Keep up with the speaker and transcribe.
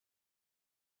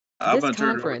I'm This going to turn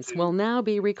it over conference to will now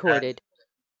be recorded.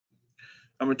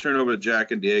 I'm going to turn it over to Jack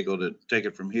and Diego to take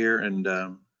it from here and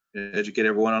educate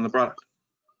everyone on the product.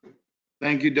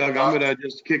 Thank you, Doug. I'm going to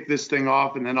just kick this thing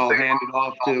off, and then I'll hand it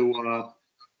off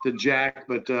to Jack.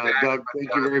 But Doug,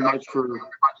 thank you very much for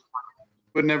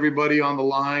putting everybody on the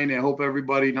line. I hope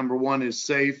everybody, number one, is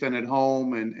safe and at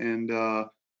home. And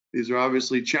these are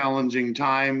obviously challenging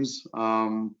times.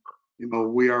 You know,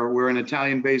 we're an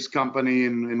Italian-based company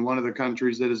in one of the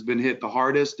countries that has been hit the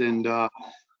hardest, and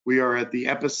we are at the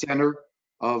epicenter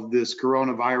of this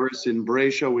coronavirus in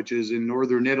Brescia, which is in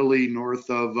northern Italy, north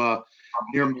of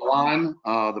near Milan.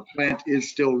 The plant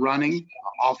is still running.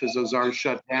 Offices are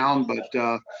shut down,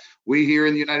 but we here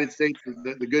in the United States,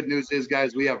 the good news is,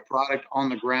 guys, we have product on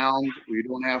the ground. We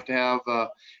don't have to have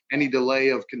any delay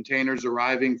of containers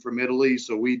arriving from Italy,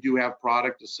 so we do have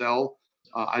product to sell.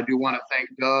 I do want to thank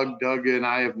Doug. Doug and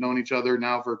I have known each other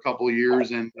now for a couple of years,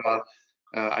 and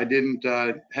I didn't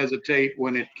hesitate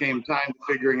when it came time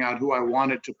to figuring out who I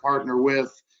wanted to partner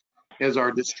with as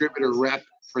our distributor rep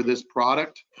for this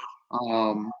product.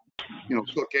 You know,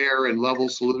 Cook Air and Level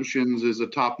Solutions is a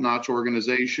top-notch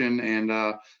organization, and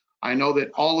I know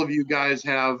that all of you guys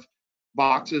have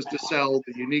boxes to sell.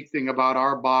 The unique thing about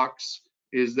our box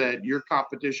is that your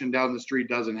competition down the street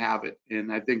doesn't have it.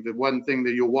 And I think that one thing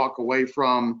that you'll walk away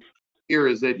from here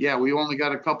is that, yeah, we only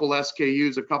got a couple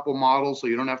SKUs, a couple models, so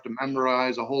you don't have to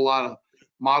memorize a whole lot of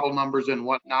model numbers and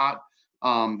whatnot.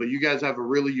 But you guys have a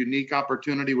really unique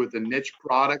opportunity with a niche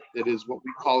product that is what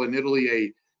we call in Italy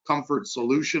a comfort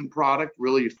solution product.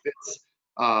 Really fits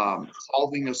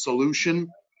solving a solution.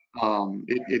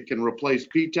 It can replace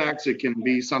PTAX. It can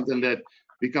be something that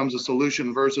becomes a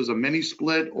solution versus a mini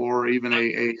split or even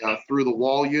a through the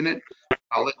wall unit.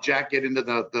 I'll let Jack get into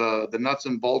the nuts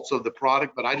and bolts of the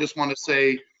product, but I just want to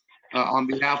say on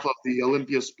behalf of the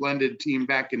Olimpia Splendid team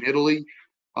back in Italy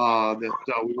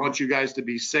that we want you guys to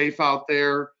be safe out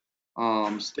there.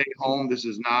 Stay home. This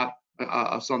is not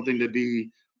something to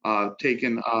be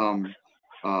taken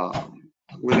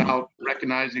without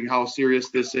recognizing how serious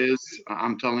this is.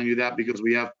 I'm telling you that because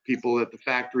we have people at the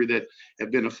factory that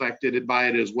have been affected by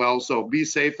it as well. So be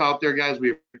safe out there, guys.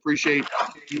 We appreciate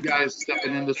you guys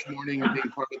stepping in this morning and being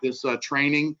part of this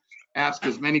training. Ask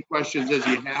as many questions as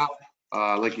you have.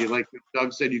 Like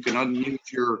Doug said, you can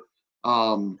unmute your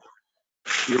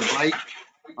mic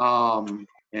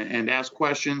and ask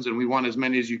questions, and we want as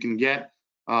many as you can get.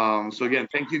 So again,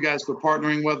 thank you guys for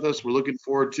partnering with us. We're looking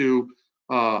forward to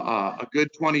a good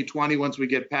 2020 once we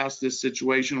get past this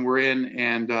situation we're in.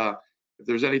 And if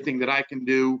there's anything that I can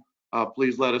do,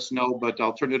 please let us know. But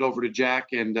I'll turn it over to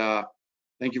Jack. And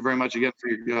thank you very much again for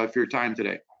your time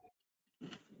today.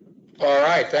 All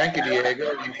right, thank you,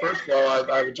 Diego. And first of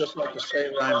all, I would just like to say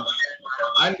that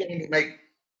I'm going to make.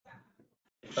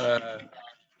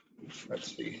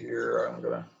 Let's see here. I'm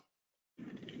gonna.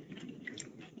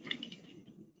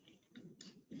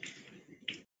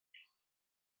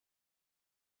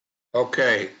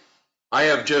 Okay, I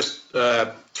have just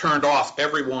turned off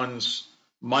everyone's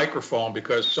microphone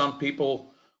because some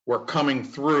people were coming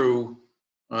through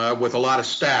with a lot of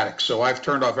static. So I've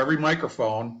turned off every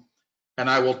microphone, and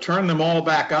I will turn them all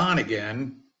back on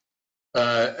again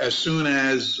as soon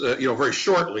as, very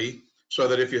shortly, so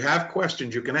that if you have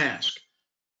questions, you can ask.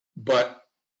 But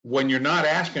when you're not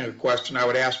asking a question, I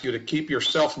would ask you to keep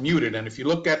yourself muted. And if you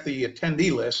look at the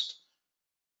attendee list,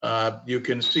 you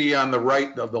can see on the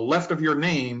right, the left of your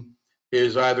name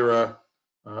is either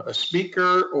a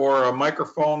speaker or a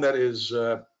microphone that is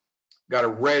got a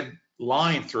red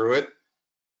line through it.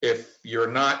 If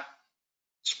you're not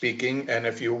speaking, and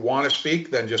if you want to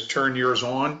speak, then just turn yours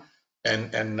on,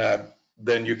 and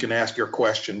then you can ask your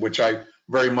question, which I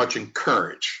very much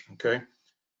encourage. Okay,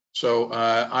 so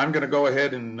I'm going to go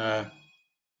ahead and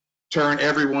turn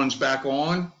everyone's back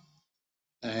on,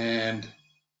 and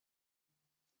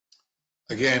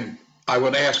again, I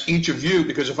would ask each of you,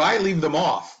 because if I leave them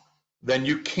off, then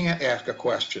you can't ask a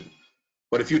question.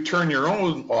 But if you turn your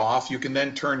own off, you can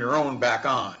then turn your own back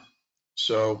on.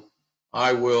 So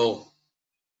I've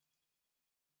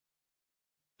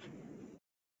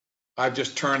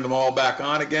just turned them all back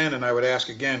on again, and I would ask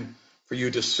again for you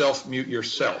to self-mute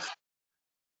yourself.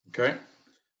 Okay?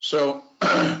 So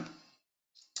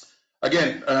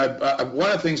again,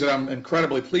 one of the things that I'm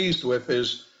incredibly pleased with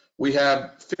is we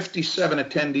have 57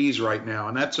 attendees right now,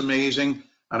 and that's amazing.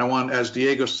 And I want, as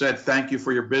Diego said, thank you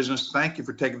for your business. Thank you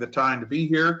for taking the time to be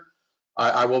here.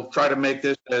 I will try to make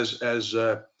this as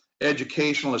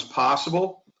educational as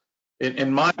possible.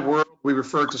 In my world, we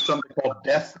refer to something called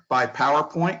death by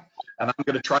PowerPoint, and I'm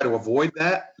going to try to avoid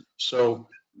that. So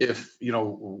if,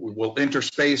 we'll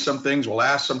interspace some things, we'll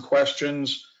ask some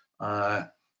questions,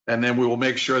 And then we will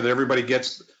make sure that everybody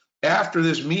gets, after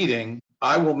this meeting,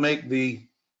 I will make the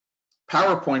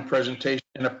PowerPoint presentation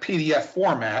in a PDF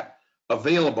format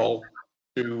available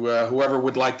to whoever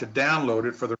would like to download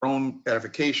it for their own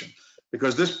edification.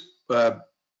 Because this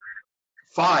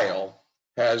file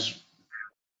has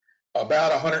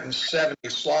about 170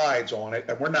 slides on it,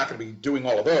 and we're not going to be doing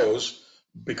all of those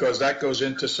because that goes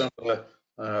into some of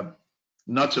the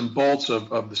nuts and bolts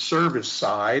of the service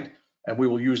side, and we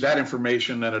will use that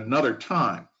information at another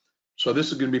time. So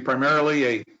this is going to be primarily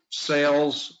a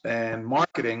sales and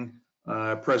marketing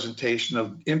presentation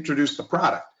of introduce the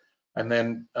product. And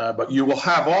then, but you will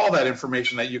have all that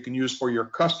information that you can use for your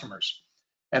customers.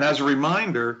 And as a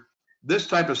reminder, this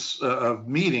type of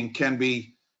meeting can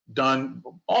be done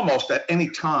almost at any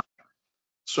time.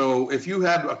 So if you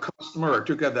have a customer or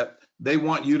two that they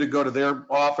want you to go to their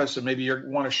office and maybe you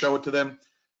want to show it to them,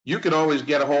 you could always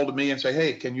get a hold of me and say,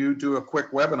 hey, can you do a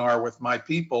quick webinar with my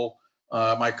people,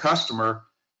 my customer?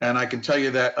 And I can tell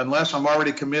you that unless I'm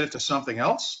already committed to something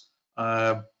else,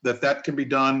 that can be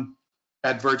done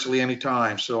at virtually any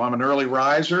time. So I'm an early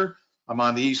riser. I'm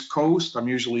on the East Coast. I'm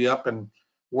usually up and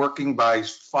working by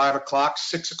 5 o'clock,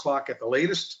 6 o'clock at the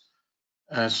latest.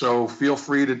 So feel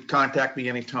free to contact me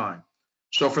anytime.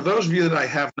 So for those of you that I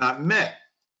have not met,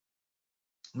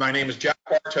 my name is Jack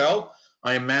Bartel.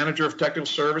 I am Manager of Technical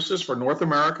Services for North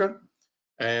America.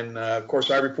 And of course,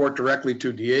 I report directly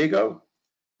to Diego.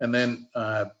 And then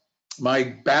my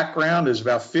background is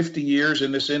about 50 years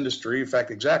in this industry. In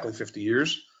fact, exactly 50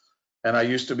 years. And I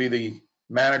used to be the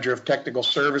Manager of Technical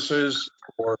Services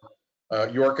for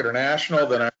York International.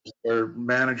 Then I was their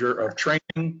Manager of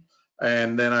Training.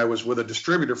 And then I was with a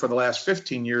distributor for the last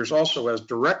 15 years, also as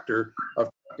Director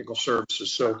of Technical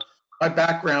Services. So my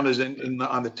background is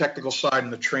on the technical side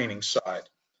and the training side.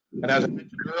 And as I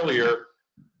mentioned earlier,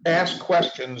 ask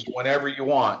questions whenever you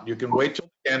want. You can wait till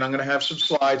the end. I'm going to have some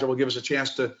slides that will give us a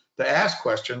chance to ask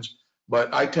questions.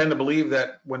 But I tend to believe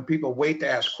that when people wait to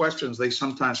ask questions, they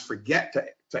sometimes forget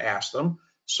to ask them.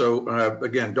 So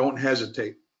again, don't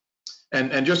hesitate.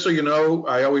 And just so you know,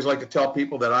 I always like to tell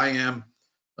people that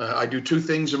I do two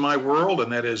things in my world,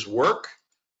 and that is work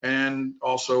and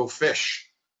also fish.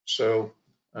 So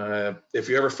if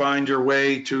you ever find your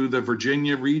way to the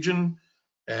Virginia region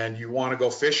and you want to go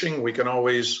fishing, we can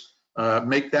always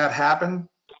make that happen.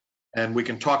 And we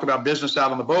can talk about business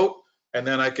out on the boat, and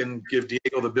then I can give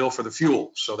Diego the bill for the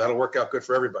fuel. So that'll work out good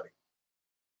for everybody.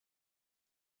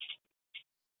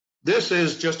 This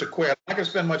is just a quick, I'm not going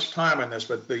to spend much time on this,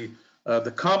 but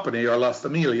the company, or La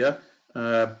Familia,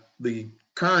 the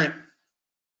current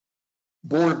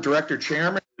board of director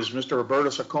chairman is Mr. Roberto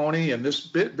Sacconi, and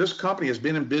this company has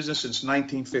been in business since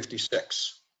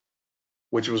 1956,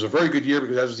 which was a very good year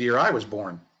because that was the year I was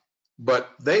born. But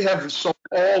they have sold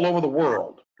all over the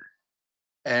world,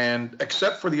 and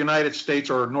except for the United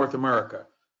States or North America.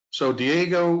 So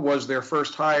Diego was their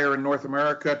first hire in North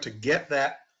America to get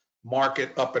that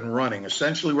market up and running.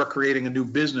 Essentially, we're creating a new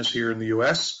business here in the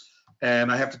U.S.,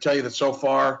 and I have to tell you that so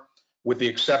far, with the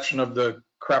exception of the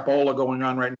crapola going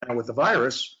on right now with the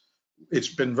virus,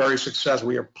 it's been very successful.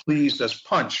 We are pleased as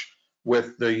punch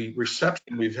with the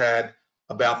reception we've had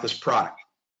about this product.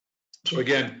 So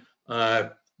again,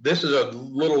 this is a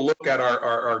little look at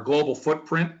our global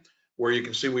footprint, where you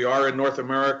can see we are in North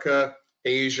America,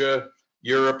 Asia,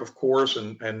 Europe, of course,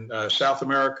 and South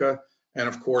America, and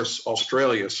of course,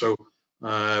 Australia. So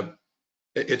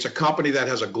it's a company that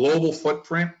has a global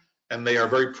footprint, and they are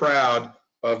very proud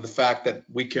of the fact that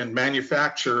we can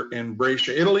manufacture in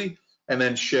Brescia, Italy, and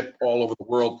then ship all over the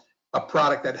world a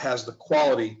product that has the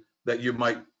quality that you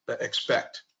might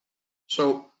expect.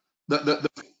 So the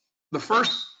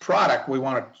first product we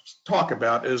want to talk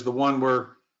about is the one we're,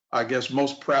 I guess,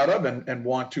 most proud of and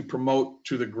want to promote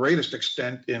to the greatest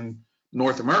extent in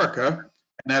North America,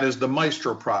 and that is the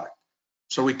Maestro product.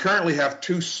 So we currently have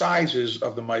two sizes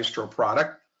of the Maestro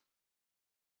product,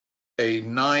 a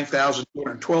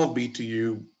 9,212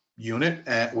 BTU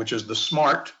unit, which is the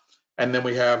Smart, and then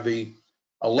we have the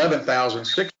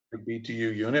 11,600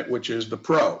 BTU unit, which is the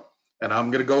Pro. And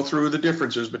I'm going to go through the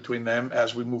differences between them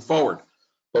as we move forward.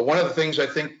 But one of the things I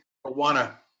think I want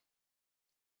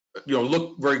to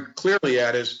look very clearly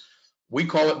at is we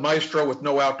call it Maestro with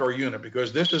no outdoor unit,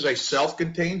 because this is a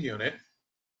self-contained unit.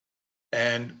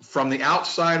 And from the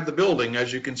outside of the building,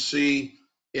 as you can see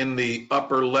in the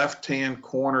upper left-hand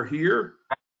corner here,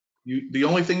 the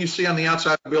only thing you see on the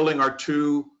outside of the building are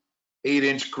two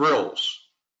 8-inch grills.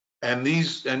 And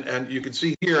these, and you can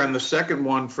see here on the second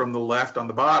one from the left on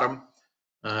the bottom,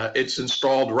 it's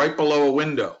installed right below a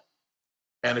window.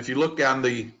 And if you look on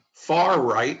the far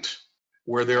right,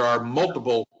 where there are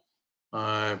multiple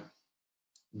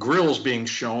grills being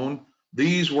shown,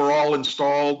 these were all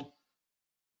installed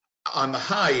on the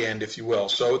high end, if you will.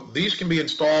 So these can be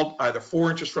installed either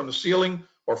 4 inches from the ceiling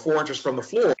or 4 inches from the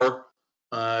floor,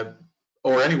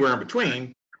 or anywhere in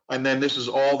between. And then this is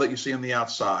all that you see on the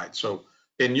outside. So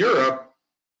in Europe,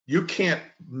 you can't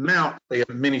mount a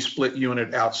mini split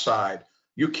unit outside.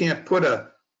 You can't put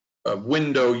a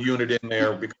window unit in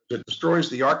there because it destroys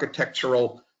the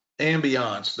architectural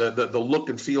ambiance, the look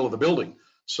and feel of the building.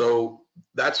 So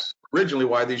that's originally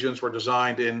why these units were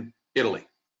designed in Italy,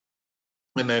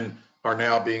 and then are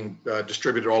now being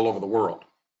distributed all over the world.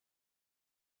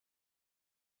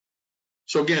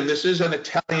 So again, this is an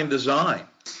Italian design,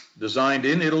 designed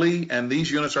in Italy, and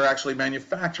these units are actually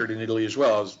manufactured in Italy as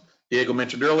well, as Diego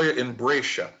mentioned earlier, in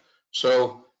Brescia.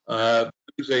 So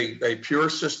use a pure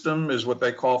system is what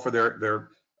they call for their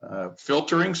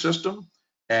filtering system,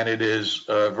 and it is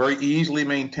very easily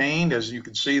maintained. As you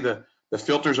can see, the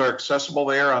filters are accessible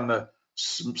there on the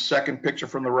second picture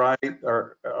from the right,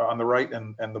 or on the right,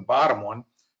 and the bottom one.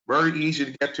 Very easy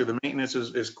to get to. The maintenance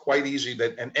is quite easy,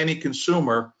 and any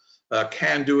consumer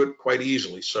can do it quite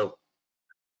easily. So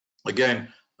again,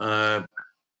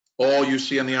 all you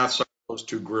see on the outside of those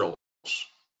two grills.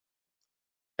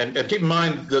 And keep in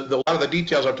mind, a lot of the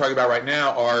details I'm talking about right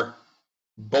now are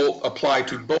both apply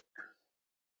to both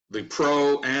the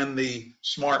Pro and the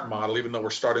Smart model, even though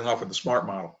we're starting off with the Smart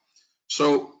model.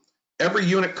 So every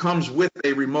unit comes with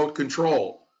a remote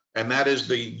control, and that is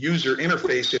the user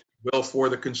interface, if you will, for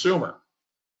the consumer.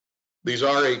 These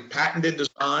are a patented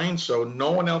design, so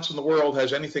no one else in the world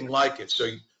has anything like it.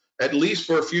 So at least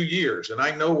for a few years, and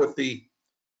I know what the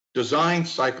design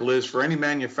cycle is for any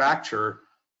manufacturer,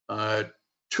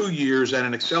 2 years at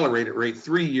an accelerated rate,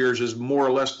 3 years is more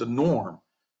or less the norm.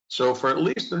 So for at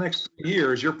least the next 3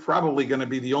 years, you're probably going to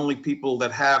be the only people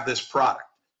that have this product.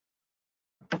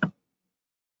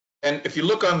 And if you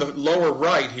look on the lower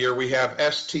right here, we have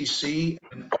STC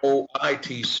and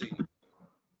OITC.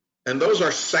 And those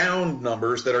are sound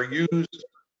numbers that are used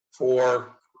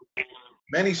for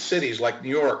many cities like New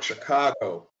York,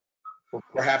 Chicago, or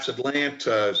perhaps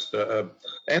Atlanta,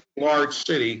 any large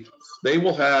city. They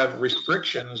will have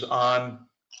restrictions on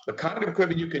the kind of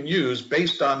equipment you can use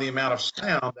based on the amount of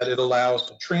sound that it allows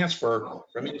to transfer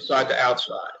from inside to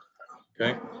outside.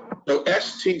 Okay, so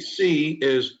STC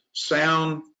is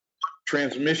sound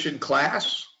transmission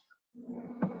class.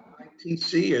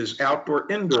 ITC is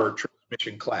outdoor-indoor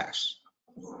transmission class.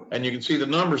 And you can see the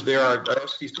numbers there are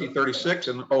STC 36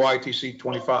 and OITC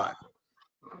 25.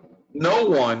 No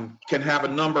one can have a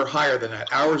number higher than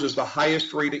that. Ours is the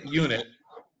highest rated unit.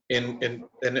 And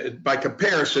by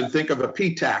comparison, think of a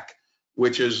PTAC,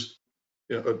 which is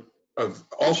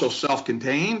also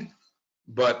self-contained.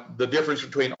 But the difference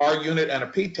between our unit and a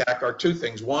PTAC are two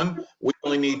things. One, we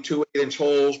only need 2 8-inch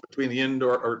holes between the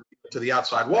indoor or to the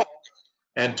outside wall.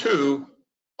 And two,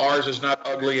 ours is not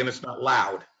ugly and it's not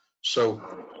loud. So,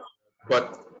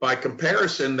 but by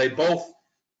comparison, they both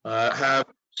have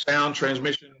sound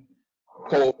transmission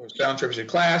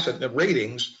class and the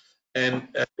ratings, and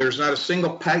there's not a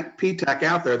single PTAC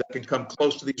out there that can come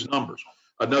close to these numbers.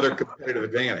 Another competitive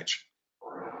advantage.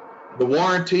 The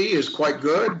warranty is quite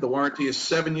good. The warranty is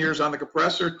 7 years on the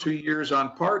compressor, 2 years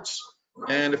on parts,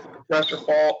 and if the compressor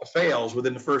fails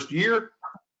within the first year,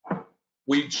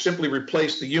 we simply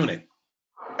replace the unit.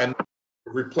 And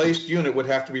the replaced unit would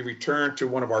have to be returned to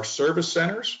one of our service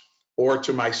centers or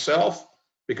to myself,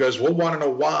 because we'll want to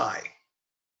know why.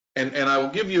 And I will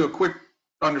give you a quick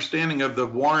understanding of the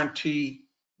warranty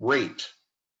rate.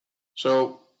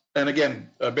 So, and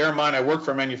again, bear in mind, I worked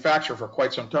for a manufacturer for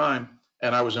quite some time,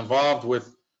 and I was involved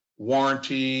with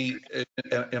warranty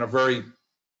in a very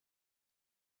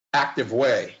active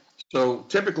way. So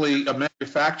typically, a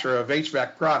manufacturer of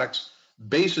HVAC products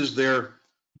bases their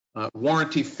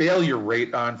warranty failure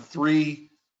rate on 3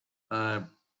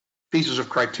 pieces of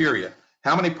criteria.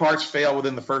 How many parts fail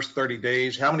within the first 30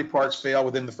 days? How many parts fail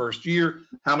within the first year?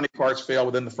 How many parts fail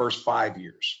within the first 5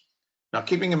 years? Now,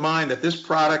 keeping in mind that this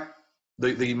product,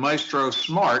 the Maestro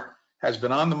Smart, has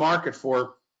been on the market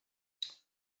for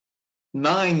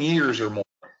 9 years or more,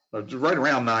 right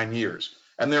around 9 years.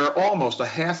 And there are almost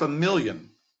 500,000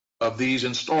 of these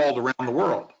installed around the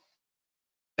world.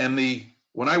 And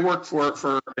when I worked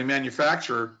for a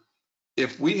manufacturer,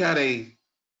 if we had a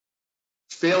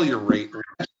failure rate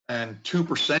and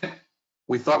 2%,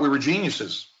 we thought we were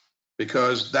geniuses,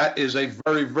 because that is a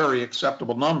very, very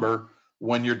acceptable number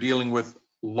when you're dealing with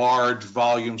large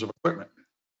volumes of equipment.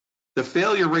 The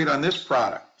failure rate on this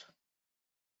product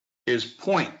is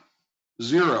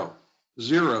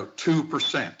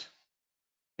 0.002%.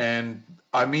 And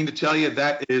I mean to tell you,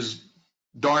 that is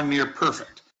darn near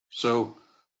perfect. So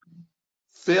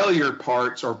failure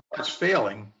parts or parts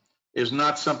failing is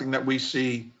not something that we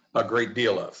see a great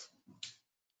deal of.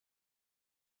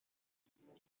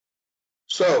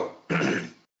 So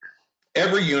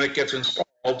every unit gets installed.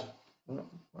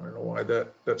 I don't know why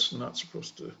that's not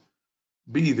supposed to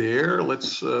be there.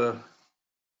 Let's, all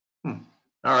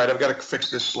right, I've got to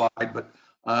fix this slide, but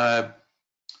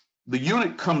the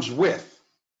unit comes with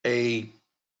a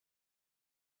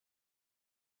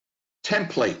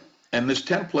template, and this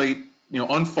template,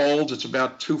 unfolds. It's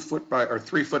about 2 foot by, or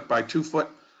 3 foot by 2 foot,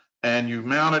 and you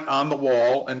mount it on the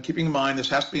wall. And keeping in mind, this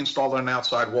has to be installed on an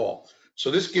outside wall. So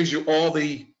this gives you all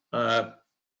the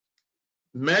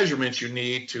measurements you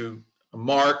need to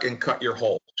mark and cut your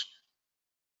holes.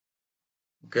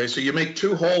 Okay, so you make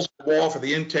 2 holes in the wall for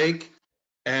the intake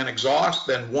and exhaust,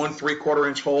 then 1 3/4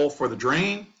 inch hole for the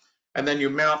drain, and then you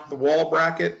mount the wall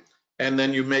bracket, and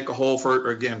then you make a hole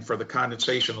for the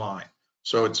condensation line.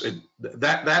 So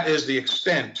that is the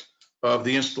extent of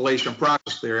the installation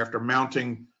process there after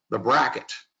mounting the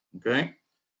bracket. Okay,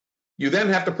 you then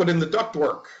have to put in the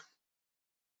ductwork,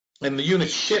 and the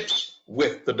unit ships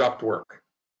with the ductwork.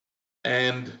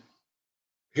 And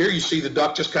here you see the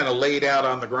duct just kind of laid out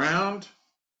on the ground.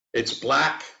 It's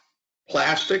black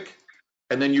plastic,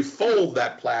 and then you fold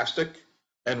that plastic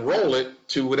and roll it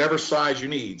to whatever size you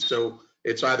need. So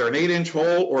it's either an 8-inch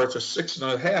hole or it's a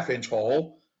 6.5-inch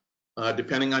hole,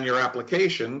 depending on your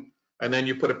application. And then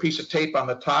you put a piece of tape on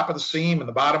the top of the seam and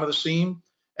the bottom of the seam.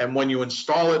 And when you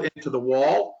install it into the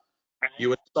wall,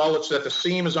 you install it so that the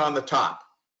seam is on the top.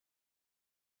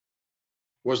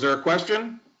 Was there a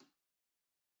question?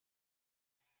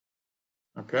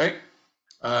 Okay.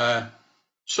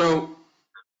 So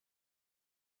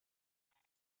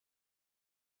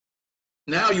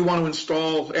now you want to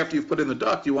install, after you've put in the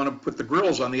duct, you want to put the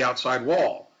grills on the outside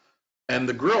wall. And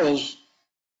the grills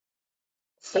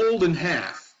fold in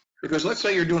half, because let's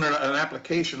say you're doing an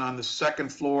application on the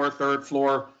 2nd floor, 3rd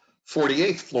floor,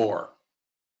 48th floor.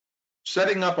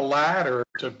 Setting up a ladder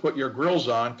to put your grills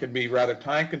on can be rather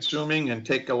time consuming and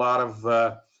take a lot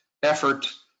of effort.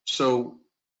 So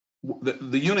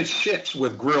the unit ships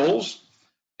with grills,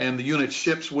 and the unit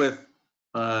ships with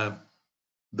the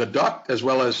duct as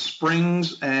well as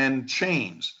springs and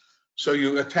chains. So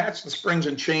you attach the springs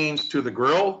and chains to the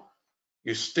grill,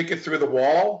 you stick it through the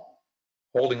wall,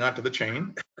 holding onto the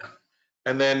chain,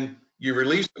 and then you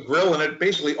release the grill and it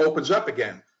basically opens up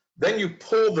again. Then you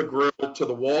pull the grill to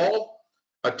the wall,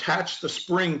 attach the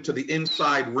spring to the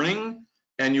inside ring,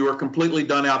 and you are completely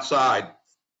done outside.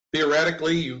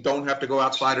 Theoretically, you don't have to go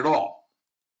outside at all.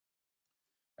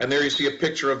 And there you see a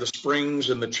picture of the springs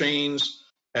and the chains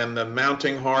and the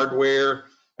mounting hardware.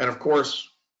 And of course,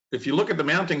 if you look at the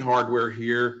mounting hardware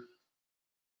here,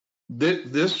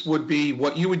 this would be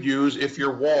what you would use if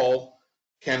your wall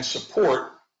can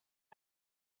support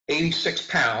 86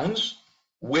 pounds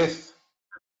with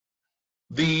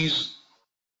these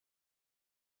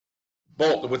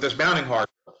with this mounting hardware.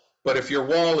 But if your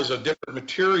wall is a different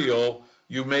material,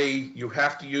 you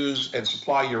have to use and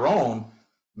supply your own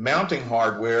mounting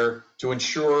hardware to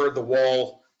ensure the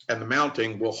wall and the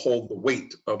mounting will hold the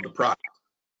weight of the product.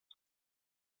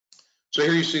 So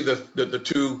here you see the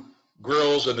 2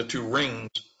 grills and the 2 rings.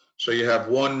 So you have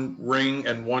 1 ring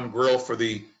and 1 grill for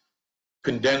the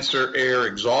condenser air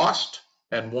exhaust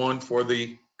and 1 for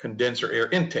the condenser air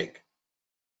intake.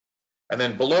 And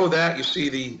then below that, you see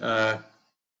the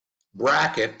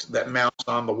bracket that mounts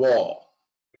on the wall.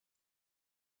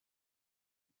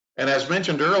 And as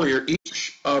mentioned earlier,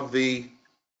 each of the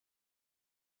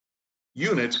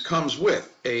units comes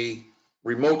with a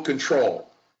remote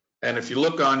control. And if you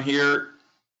look on here,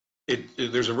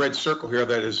 there's a red circle here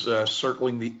that is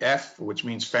circling the F, which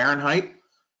means Fahrenheit.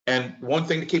 And one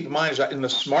thing to keep in mind is that in the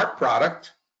Smart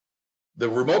product, the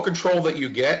remote control that you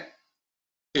get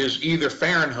is either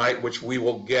Fahrenheit, which we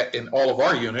will get in all of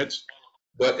our units,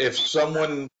 but if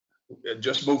someone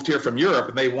just moved here from Europe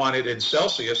and they want it in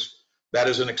Celsius, that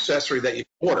is an accessory that you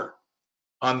can order.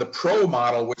 On the Pro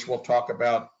model, which we'll talk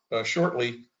about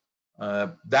shortly,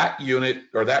 that unit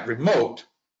or that remote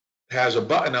has a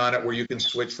button on it where you can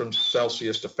switch from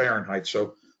Celsius to Fahrenheit.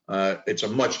 So it's a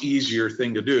much easier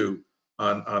thing to do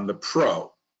on the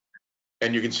Pro.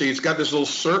 And you can see it's got this little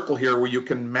circle here where you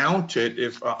can mount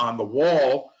it on the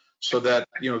wall so that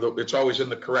it's always in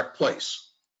the correct place.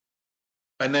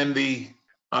 And then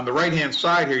on the right-hand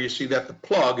side here, you see that the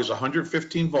plug is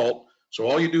 115 volt. So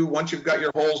all you do once you've got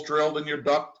your holes drilled and your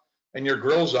duct and your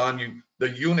grills on, the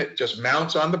unit just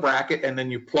mounts on the bracket, and then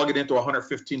you plug it into a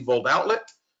 115 volt outlet.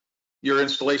 Your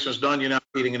installation is done. You're not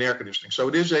heating and air conditioning. So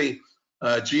it is a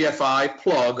GFI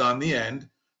plug on the end.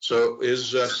 So it is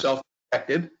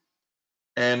self-protected.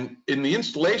 And in the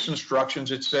installation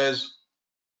instructions, it says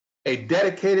a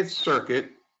dedicated circuit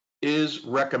is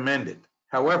recommended.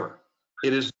 However,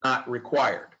 it is not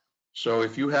required. So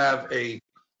if you have a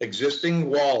existing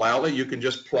wall outlet, you can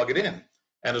just plug it in.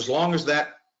 And as long as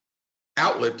that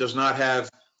outlet does not have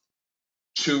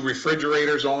 2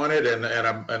 refrigerators on it and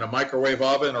a microwave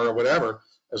oven or whatever,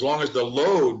 as long as the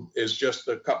load is just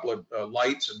a couple of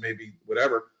lights and maybe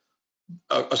whatever,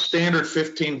 a standard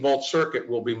 15-volt circuit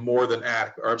will be more than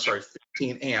adequate, or I'm sorry,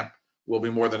 15 amp will be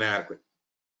more than adequate.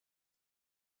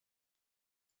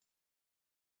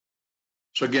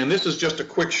 So again, this is just a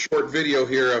quick short video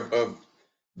here of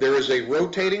there is a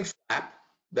rotating flap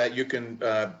that you can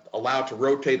allow to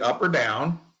rotate up or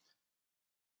down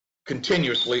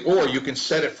continuously, or you can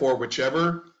set it for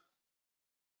whichever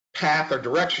path or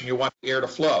direction you want the air to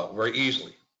flow very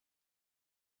easily.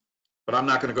 But I'm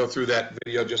not going to go through that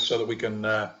video just so that we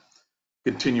can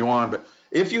continue on. But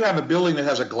if you have a building that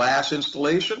has a glass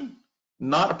installation,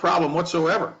 not a problem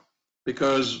whatsoever,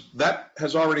 because that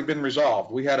has already been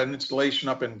resolved. We had an installation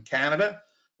up in Canada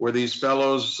where these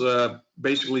fellows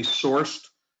basically sourced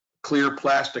clear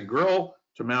plastic grill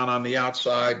to mount on the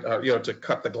outside, to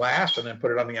cut the glass and then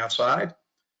put it on the outside.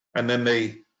 And then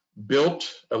they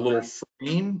built a little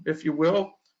frame, if you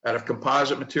will, out of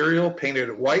composite material, painted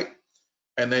it white.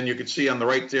 And then you can see on the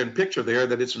right there in picture there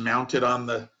that it's mounted on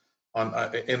the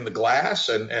in the glass,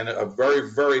 and a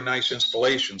very, very nice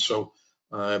installation. So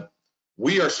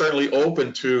we are certainly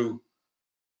open to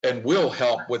and will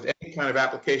help with any kind of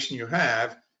application you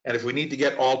have. And if we need to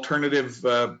get alternative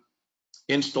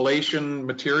installation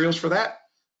materials for that,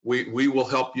 we will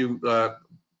help you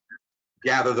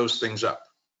gather those things up.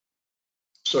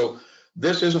 So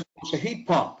this is a heat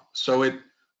pump. So it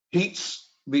heats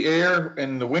the air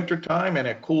in the wintertime and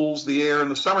it cools the air in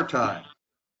the summertime.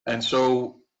 And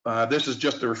so this is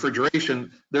just the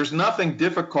refrigeration. There's nothing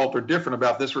difficult or different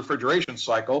about this refrigeration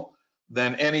cycle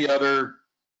than any other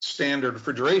standard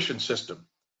refrigeration system.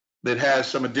 That has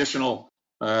some additional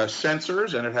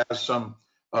sensors, and it has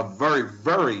a very,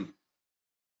 very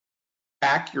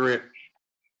accurate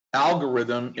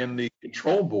algorithm in the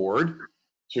control board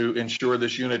to ensure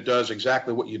this unit does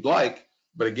exactly what you'd like.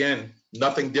 But again,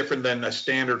 nothing different than a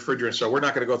standard refrigerant. So we're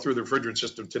not going to go through the refrigerant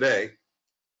system today.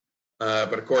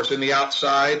 But of course, in the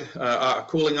outside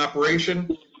cooling operation,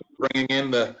 bringing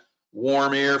in the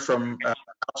warm air from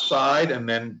outside and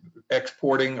then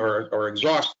exporting or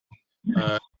exhausting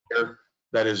air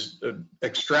that is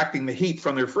extracting the heat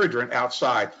from the refrigerant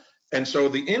outside. And so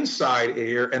the inside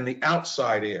air and the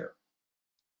outside air,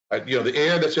 the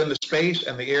air that's in the space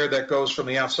and the air that goes from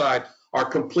the outside are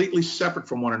completely separate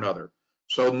from one another.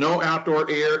 So no outdoor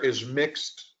air is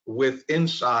mixed with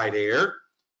inside air,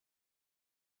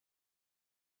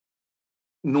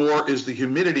 nor is the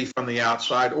humidity from the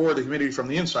outside or the humidity from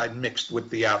the inside mixed with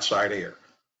the outside air.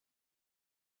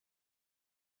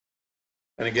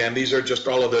 And again, these are just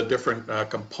all of the different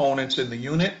components in the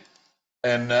unit.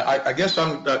 And I guess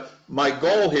my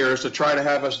goal here is to try to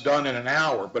have us done in an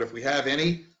hour. But if we have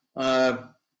any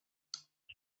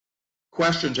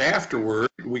questions afterward,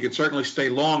 we can certainly stay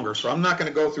longer. So I'm not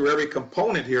going to go through every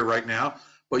component here right now,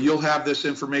 but you'll have this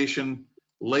information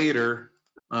later.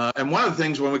 And one of the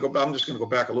things when we go, I'm just going to go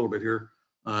back a little bit here,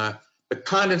 the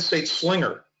condensate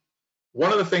slinger.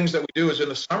 One of the things that we do is in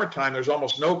the summertime, there's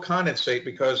almost no condensate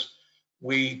because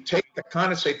we take the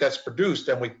condensate that's produced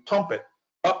and we pump it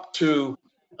up to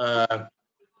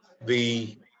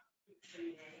the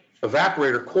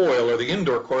evaporator coil or the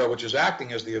indoor coil, which is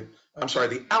acting as the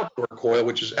outdoor coil,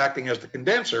 which is acting as the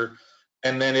condenser,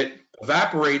 and then it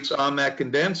evaporates on that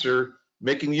condenser,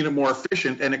 making the unit more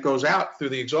efficient, and it goes out through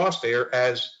the exhaust air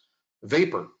as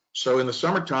vapor. So in the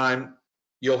summertime,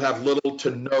 you'll have little to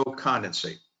no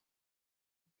condensate.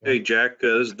 Hey, Jack,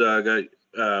 this is Doug.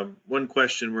 One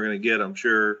question we're going to get, I'm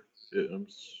sure, I'm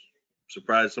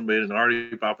surprised somebody didn't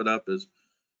already pop it up, is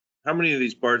how many of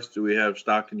these parts do we have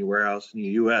stocked in your warehouse in the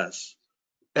U.S.?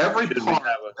 Every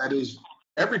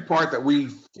part that we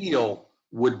feel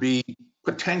would be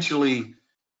potentially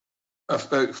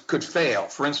could fail.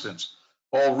 For instance,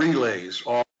 all relays,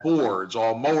 all boards,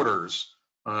 all motors,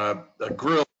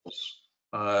 grills,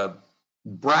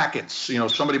 brackets.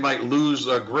 Somebody might lose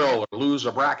a grill or lose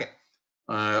a bracket.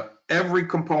 Every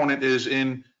component is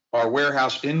in our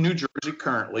warehouse in New Jersey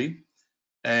currently,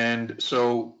 and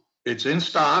so it's in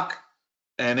stock,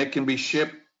 and it can be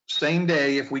shipped same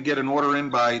day. If we get an order in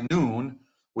by noon,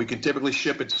 we can typically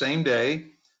ship it same day.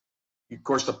 Of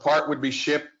course, the part would be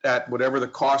shipped at whatever the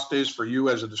cost is for you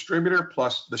as a distributor,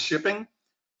 plus the shipping.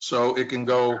 So it can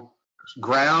go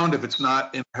ground if it's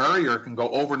not in a hurry, or it can go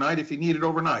overnight if you need it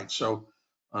overnight. So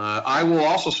I will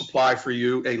also supply for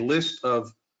you a list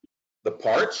of the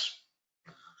parts,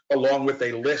 along with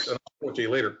a list, and I'll show it to you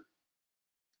later.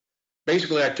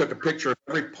 Basically, I took a picture of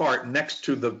every part next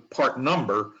to the part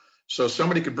number, so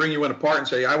somebody could bring you in a part and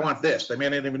say, I want this. They may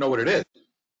not even know what it is,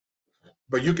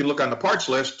 but you can look on the parts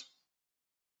list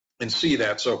and see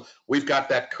that. So we've got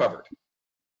that covered.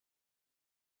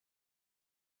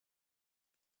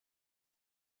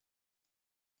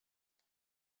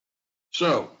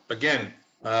 So again,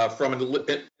 from an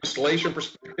installation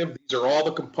perspective, these are all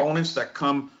the components that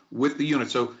come with the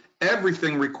unit. So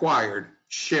everything required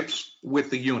ships with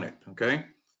the unit, okay?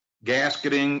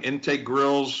 Gasketing, intake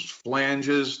grills,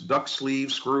 flanges, duct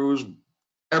sleeves, screws,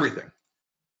 everything,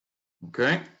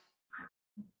 okay?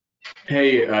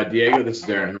 Hey, Diego, this is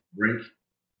Aaron Brink.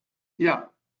 Yeah.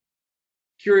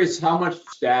 Curious how much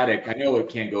static, I know it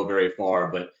can't go very far,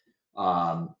 but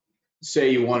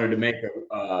say you wanted to make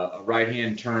a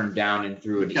right-hand turn down and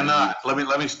through You cannot.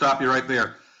 Let me stop you right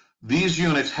there. These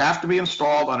units have to be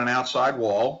installed on an outside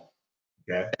wall.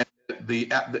 Okay.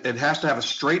 It has to have a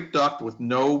straight duct with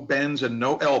no bends and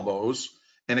no elbows,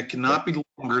 and it cannot be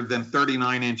longer than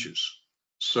 39 inches.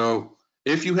 So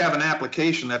if you have an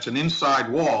application that's an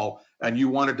inside wall and you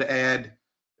wanted to add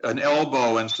an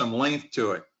elbow and some length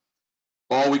to it,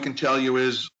 all we can tell you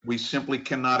is we simply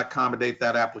cannot accommodate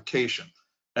that application.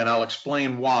 And I'll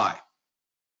explain why.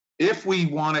 If we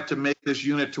wanted to make this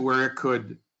unit to where it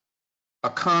could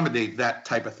accommodate that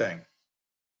type of thing,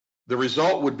 the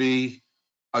result would be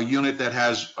a unit that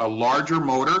has a larger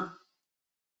motor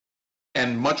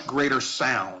and much greater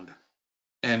sound.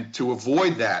 And to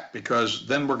avoid that, because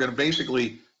then we're going to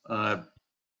basically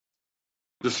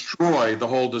destroy the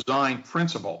whole design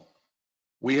principle,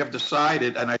 we have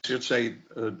decided, and I should say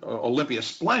Olimpia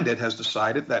Splendid has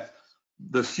decided that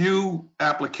the few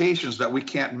applications that we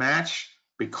can't match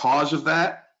because of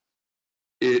that,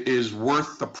 it is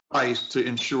worth the price to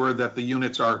ensure that the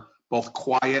units are both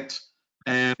quiet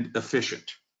and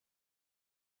efficient.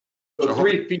 So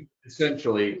 3 feet,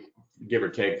 essentially, give or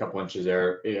take a couple inches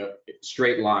there,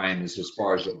 straight line is as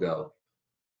far as it'll go.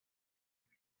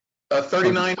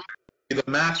 39 is the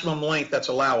maximum length that's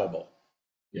allowable.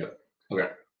 Yep. Okay.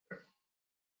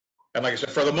 And like I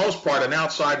said, for the most part, an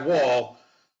outside wall,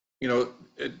 you know,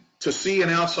 to see an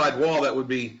outside wall that would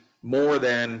be more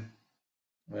than,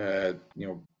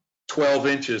 12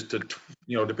 inches to,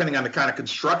 depending on the kind of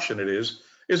construction it is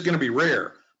going to be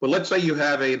rare. But let's say you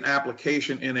have an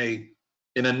application in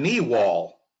a knee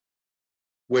wall,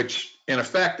 which in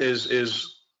effect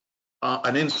is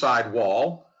an inside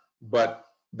wall, but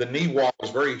the knee wall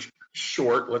is very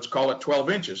short. Let's call it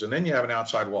 12 inches, and then you have an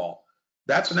outside wall.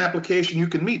 That's an application you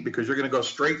can meet because you're going to go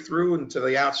straight through into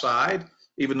the outside,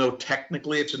 even though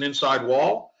technically it's an inside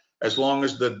wall, as long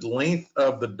as the length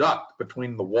of the duct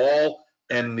between the wall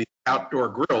and the outdoor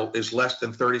grill is less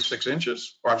than 36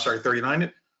 inches, or I'm sorry,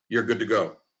 39, you're good to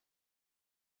go.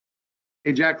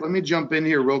 Hey, Jack, let me jump in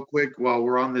here real quick while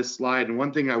we're on this slide. And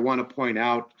one thing I want to point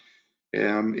out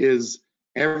is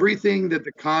everything that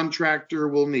the contractor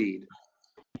will need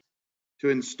to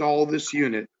install this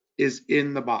unit is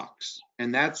in the box.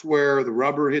 And that's where the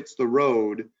rubber hits the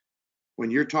road when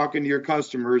you're talking to your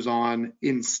customers on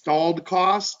installed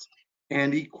cost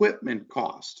and equipment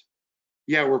cost.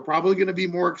 Yeah, we're probably going to be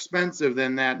more expensive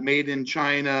than that made in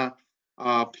China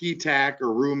PTAC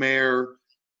or room air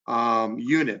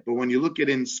unit. But when you look at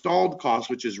installed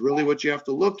cost, which is really what you have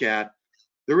to look at,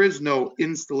 there is no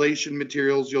installation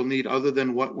materials you'll need other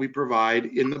than what we provide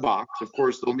in the box. Of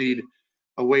course, they'll need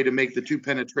a way to make the 2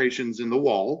 penetrations in the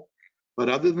wall. But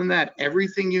other than that,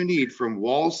 everything you need from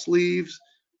wall sleeves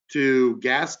to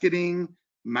gasketing,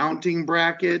 mounting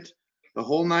bracket, the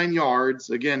whole 9 yards.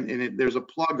 Again, and there's a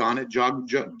plug on it.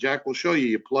 Jack will show you.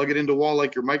 You plug it into wall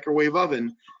like your microwave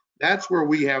oven. That's where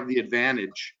we have the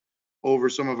advantage over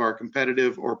some of our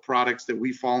competitive or products that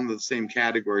we fall into the same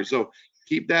category. So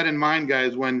keep that in mind,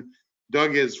 guys, when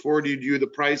Doug has forwarded you the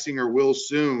pricing or will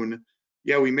soon.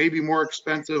 Yeah, we may be more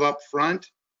expensive up front,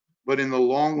 but in the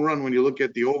long run, when you look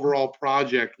at the overall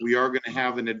project, we are going to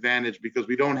have an advantage because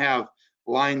we don't have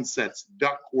line sets,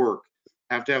 duct work,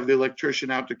 have to have the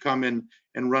electrician out to come in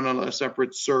and run on a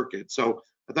separate circuit. So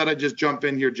I thought I'd just jump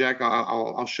in here, Jack.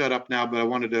 I'll shut up now, but I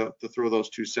wanted to throw those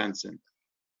 2 cents in.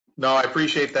 No, I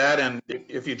appreciate that. And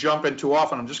if you jump in too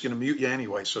often, I'm just going to mute you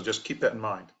anyway. So just keep that in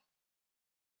mind.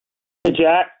 Hey,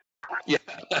 Jack. Yeah.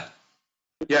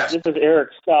 Yes. This is Eric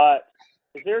Scott.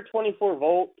 Is there a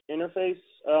 24-volt interface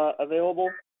available?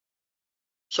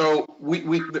 So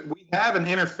we have an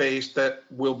interface that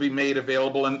will be made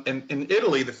available. And in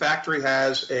Italy, the factory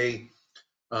has a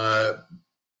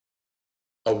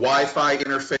a Wi-Fi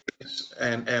interface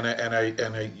and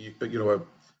a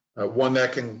one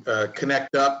that can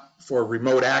connect up for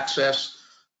remote access.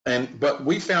 But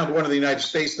we found one in the United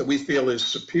States that we feel is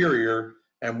superior,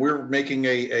 and we're making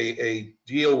a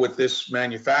deal with this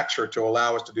manufacturer to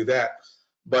allow us to do that.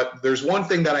 But there's one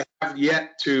thing that I have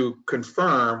yet to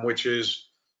confirm, which is,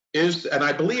 and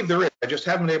I believe there is, I just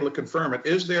haven't been able to confirm it,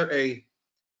 is there a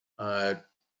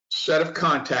set of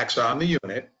contacts on the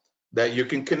unit that you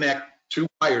can connect two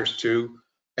wires to,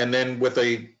 and then with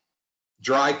a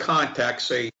dry contact,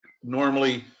 say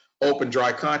normally open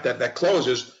dry contact that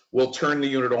closes, will turn the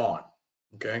unit on,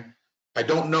 okay? I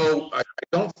don't know, I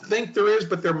don't think there is,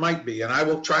 but there might be, and I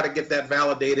will try to get that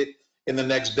validated in the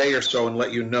next day or so and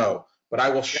let you know. But I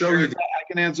will show you. I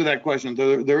can answer that question.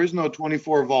 There is no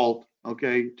 24 volt,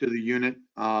 okay, to the unit.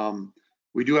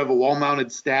 We do have a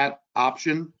wall-mounted stat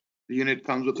option. The unit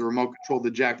comes with the remote control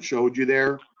that Jack showed you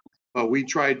there, but we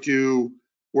tried to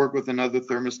work with another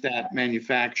thermostat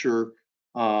manufacturer,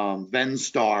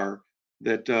 Venstar,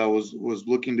 that was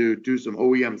looking to do some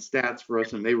OEM stats for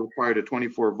us, and they required a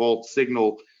 24 volt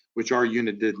signal, which our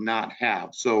unit did not have.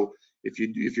 So if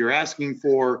you're asking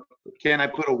for, can I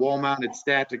put a wall-mounted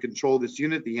stat to control this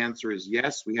unit? The answer is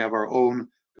yes. We have our own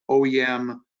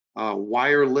OEM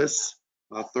wireless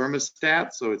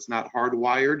thermostat, so it's not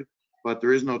hardwired, but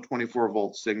there is no 24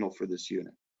 volt signal for this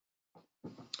unit.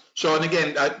 So, and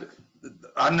again,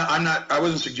 I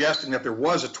wasn't suggesting that there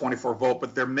was a 24 volt,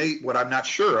 but there may, what I'm not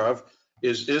sure of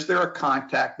is there a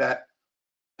contact that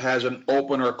has an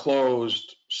open or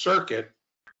closed circuit,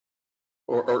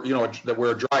 or that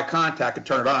where a dry contact could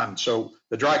turn it on. So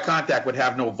the dry contact would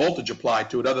have no voltage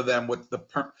applied to it other than what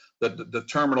the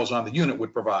terminals on the unit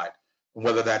would provide.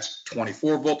 Whether that's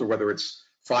 24 volt or whether it's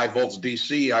 5 volts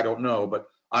DC, I don't know, but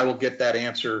I will get that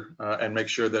answer and make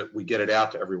sure that we get it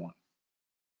out to everyone.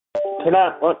 Can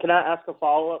I ask a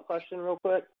follow-up question real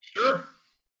quick? Sure.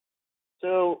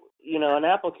 So, an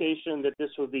application that this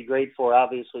would be great for,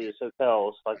 obviously, is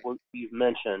hotels, like what you've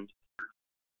mentioned.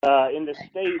 In the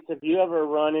States, have you ever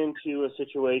run into a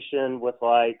situation with,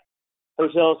 like,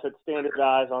 hotels that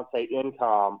standardize on, say,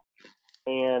 Incom,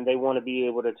 and they want to be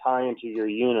able to tie into your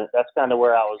unit? That's kind of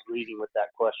where I was leading with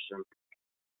that question.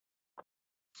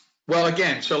 Well,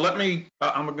 again, so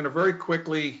I'm going to very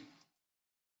quickly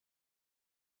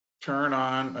turn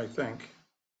on, I think.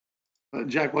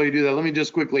 Jack, while you do that, let me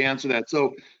just quickly answer that.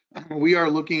 So we are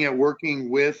looking at working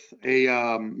with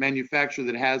a manufacturer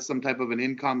that has some type of an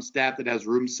Incom stat that has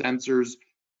room sensors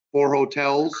for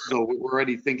hotels. So we're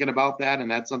already thinking about that, and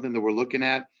that's something that we're looking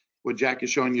at. What Jack is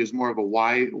showing you is more of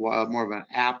an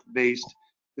app-based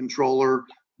controller.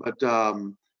 But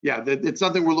yeah, it's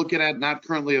something we're looking at, not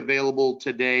currently available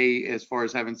today as far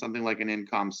as having something like an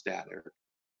Incom stat.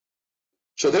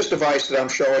 So this device that I'm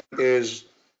showing is,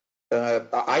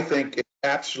 I think it's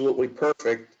absolutely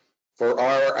perfect for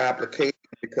our application,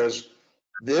 because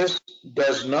this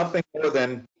does nothing more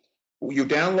than you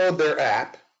download their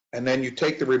app, and then you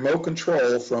take the remote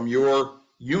control from your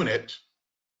unit,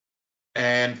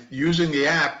 and using the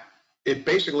app, it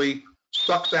basically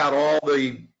sucks out all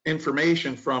the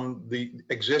information from the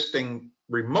existing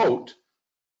remote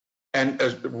and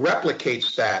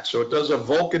replicates that. So it does a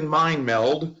Vulkan mind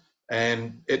meld,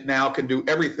 and it now can do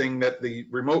everything that the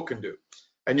remote can do.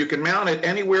 And you can mount it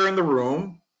anywhere in the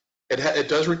room. It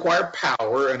does require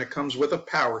power, and it comes with a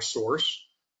power source.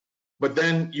 But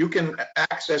then you can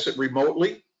access it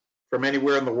remotely from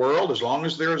anywhere in the world, as long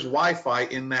as there's Wi-Fi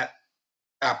in that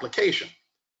application.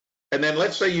 And then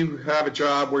let's say you have a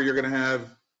job where you're going to have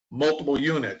multiple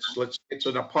units. It's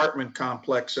an apartment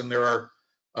complex, and there are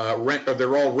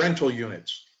they're all rental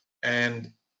units,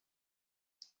 and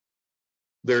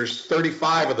there's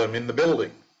 35 of them in the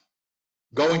building.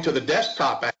 Going to the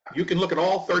desktop app, you can look at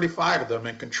all 35 of them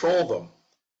and control them,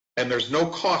 and there's no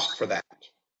cost for that.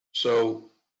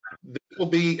 So this will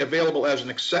be available as an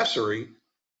accessory,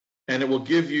 and it will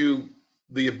give you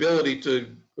the ability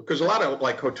to, because a lot of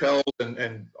like hotels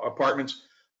and apartments,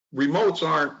 remotes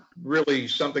aren't really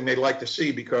something they like to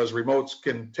see, because remotes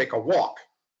can take a walk,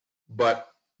 but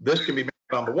this can be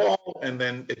mounted on the wall, and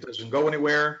then it doesn't go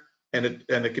anywhere, and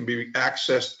it can be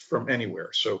accessed from anywhere.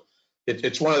 So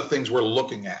it's one of the things we're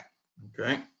looking at,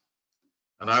 okay?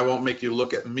 And I won't make you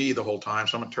look at me the whole time,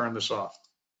 so I'm gonna turn this off.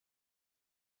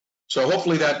 So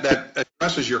hopefully that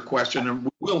addresses your question, and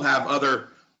we'll have other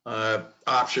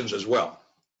options as well.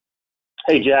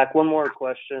 Hey, Jack, one more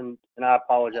question, and I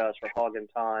apologize for hogging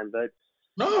time, but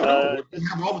No, we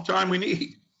have all the time we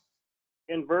need.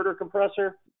 Inverter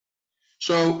compressor?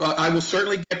 So I will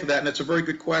certainly get to that, and it's a very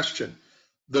good question.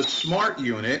 The smart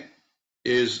unit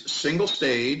is single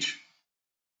stage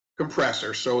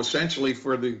compressor. So essentially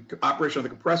for the operation of the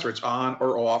compressor, it's on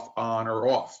or off, on or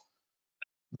off.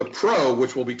 The Pro,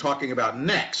 which we'll be talking about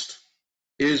next,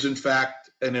 is in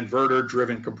fact an inverter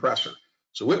driven compressor.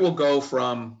 So it will go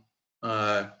from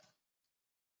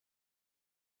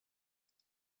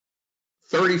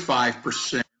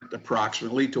 35%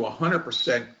 approximately to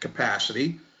 100%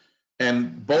 capacity.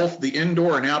 And both the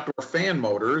indoor and outdoor fan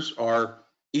motors are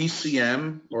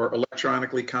ECM, or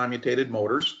electronically commutated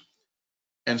motors.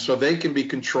 And so they can be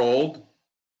controlled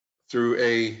through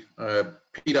a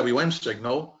PWM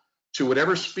signal to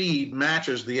whatever speed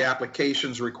matches the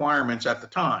application's requirements at the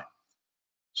time.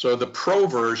 So the Pro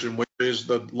version, which is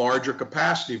the larger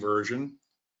capacity version,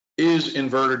 is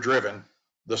inverter driven.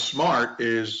 The Smart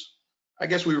is, I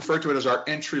guess we refer to it as our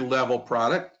entry level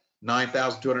product,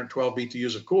 9,212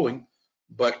 BTUs of cooling,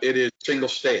 but it is single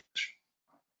stage.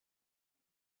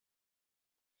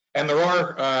 And there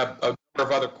are a number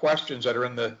of other questions that are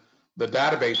in the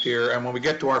database here. And when we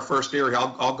get to our first area,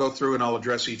 I'll go through and I'll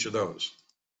address each of those.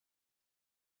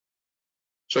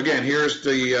 So again, here's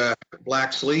the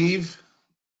black sleeve.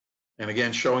 And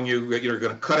again, showing you that you're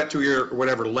going to cut it to your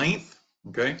whatever length,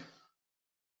 okay?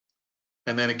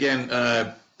 And then again,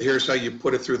 here's how you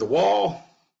put it through the wall.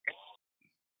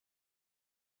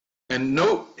 And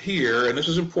note here, and this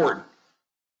is important,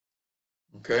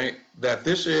 okay, that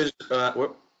this is,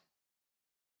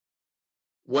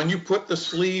 when you put the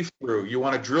sleeve through, you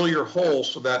want to drill your hole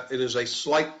so that it is a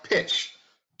slight pitch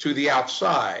to the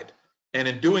outside. And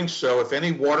in doing so, if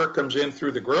any water comes in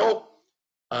through the grill,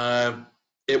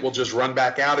 it will just run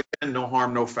back out again, no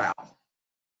harm, no foul.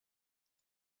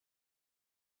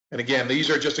 And again, these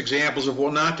are just examples of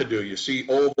what not to do. You see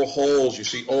oval holes, you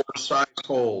see oversized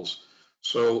holes.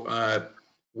 So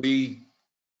we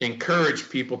encourage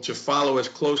people to follow as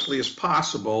closely as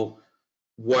possible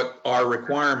what our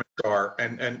requirements are.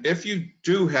 And if you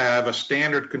do have a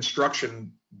standard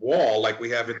construction wall like we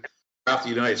have throughout the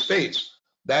United States,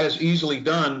 that is easily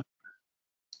done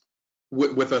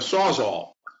with a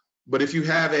Sawzall. But if you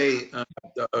have a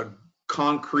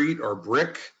concrete or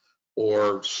brick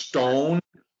or stone,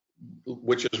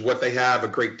 which is what they have a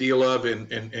great deal of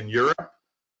in Europe,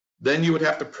 then you would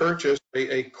have to purchase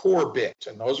a core bit.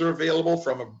 And those are available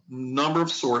from a number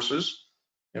of sources.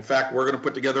 In fact, we're going to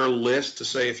put together a list to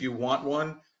say if you want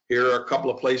one, here are a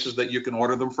couple of places that you can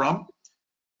order them from.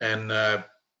 And,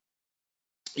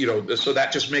 you know, so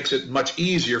that just makes it much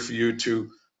easier for you to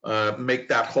make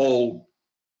that hole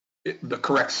the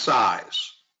correct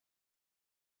size.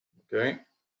 Okay.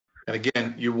 And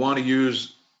again, you want to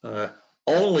use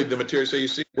only the material. So you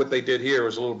see what they did here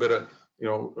was a little bit of, you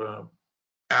know,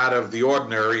 out of the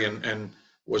ordinary and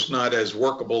was not as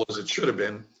workable as it should have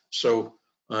been. So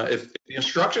if the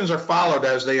instructions are followed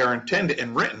as they are intended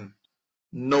and written,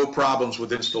 no problems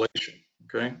with installation,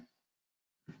 okay?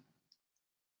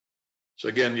 So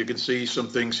again, you can see some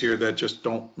things here that just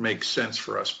don't make sense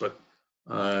for us, but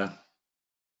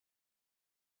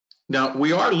now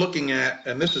we are looking at,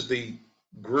 and this is the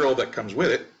grill that comes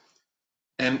with it,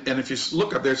 and if you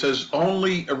look up there, it says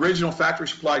only original factory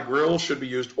supplied grills should be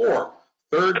used, or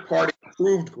third-party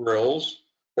approved grills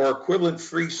or equivalent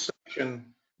free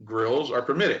section grills are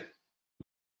permitted.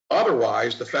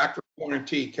 Otherwise, the factory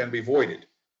warranty can be voided.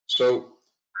 So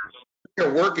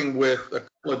we're working with a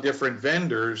couple of different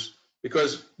vendors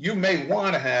because you may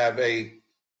want to have a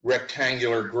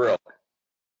rectangular grill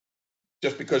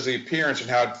just because of the appearance and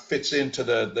how it fits into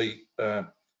the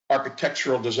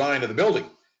architectural design of the building.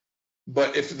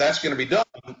 But if that's going to be done,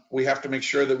 we have to make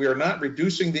sure that we are not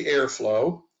reducing the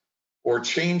airflow or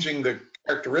changing the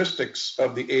characteristics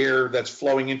of the air that's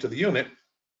flowing into the unit,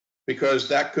 because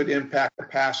that could impact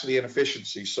capacity and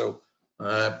efficiency. So,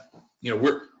 you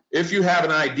know, if you have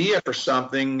an idea for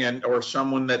something or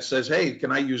someone that says, hey,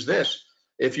 can I use this?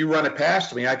 If you run it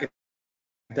past me, I can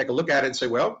take a look at it and say,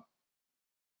 well,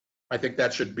 I think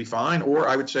that should be fine, or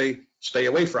I would say stay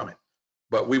away from it.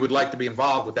 But we would like to be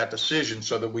involved with that decision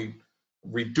so that we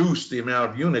reduce the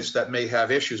amount of units that may have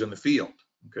issues in the field,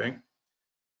 okay?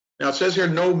 Now it says here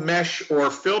no mesh or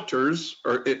filters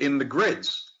are in the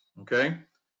grids, okay?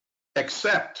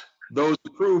 Except those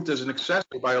approved as an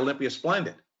accessory by Olimpia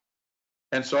Splendid.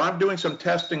 And so I'm doing some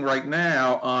testing right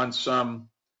now on some,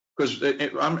 because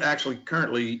I'm actually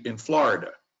currently in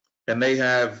Florida, and they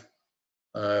have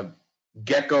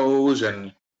geckos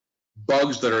and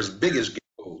bugs that are as big as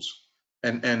geckos.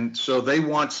 And so they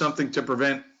want something to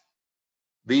prevent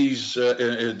these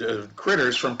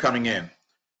critters from coming in.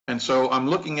 And so I'm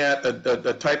looking at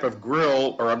a type of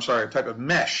grill, or I'm sorry, a type of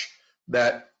mesh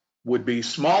that would be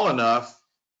small enough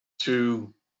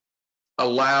to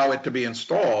allow it to be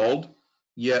installed,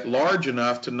 yet large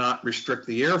enough to not restrict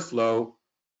the airflow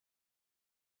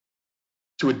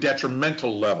to a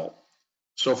detrimental level.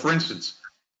 So for instance,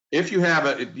 if you have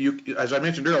as I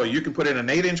mentioned earlier, you can put in an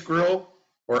 8-inch grill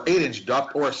or 8-inch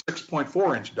duct or a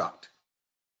 6.4-inch duct.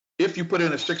 If you put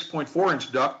in a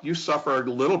 6.4-inch duct, you suffer a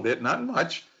little bit, not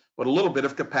much, but a little bit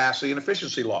of capacity and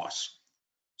efficiency loss.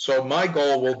 So my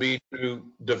goal will be to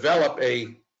develop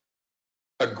a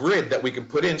grid that we can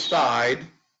put inside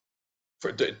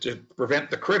to prevent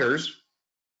the critters,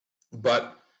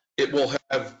 but it will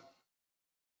have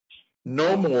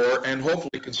no more and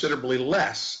hopefully considerably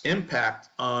less impact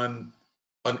on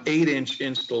an 8-inch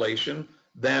installation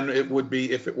than it would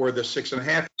be if it were the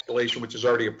 6.5 installation, which is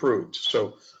already approved.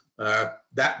 So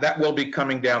that will be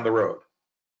coming down the road.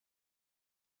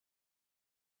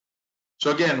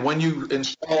 So again, when you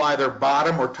install either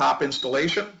bottom or top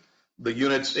installation, the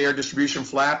unit's air distribution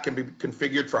flap can be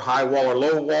configured for high wall or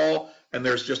low wall, and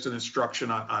there's just an instruction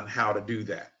on how to do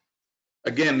that.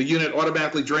 Again, the unit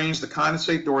automatically drains the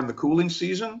condensate during the cooling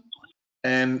season.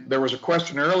 And there was a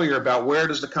question earlier about where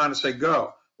does the condensate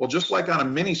go? Well, just like on a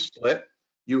mini split,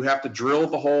 you have to drill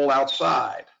the hole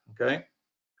outside, okay?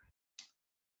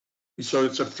 So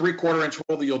it's a 3/4 inch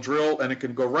hole that you'll drill and it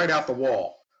can go right out the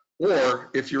wall. Or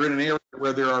if you're in an area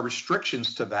where there are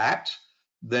restrictions to that,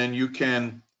 then you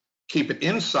can keep it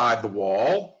inside the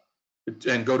wall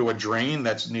and go to a drain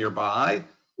that's nearby,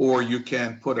 or you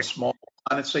can put a small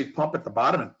condensate pump at the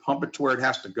bottom and pump it to where it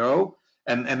has to go.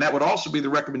 And that would also be the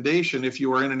recommendation if you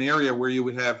were in an area where you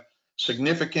would have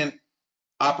significant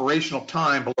operational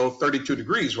time below 32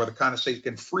 degrees where the condensate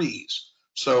can freeze.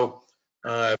 So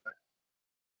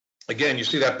again, you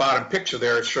see that bottom picture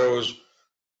there, it shows,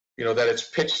 you know, that it's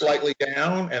pitched slightly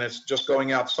down and it's just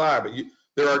going outside. But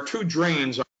there are 2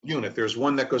 drains on the unit. There's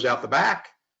one that goes out the back,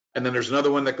 and then there's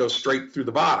another one that goes straight through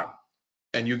the bottom.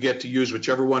 And you get to use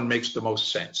whichever one makes the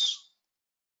most sense.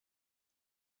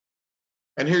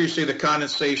 And here you see the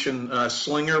condensation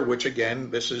slinger, which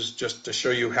again, this is just to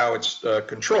show you how it's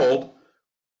controlled.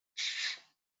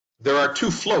 There are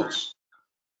 2 floats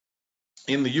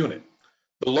in the unit.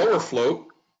 The lower float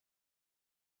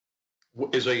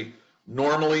is a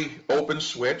normally open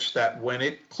switch that when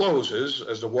it closes,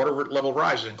 as the water level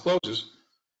rises and closes,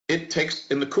 it takes,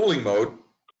 in the cooling mode,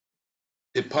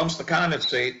 it pumps the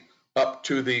condensate up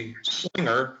to the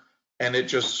slinger and it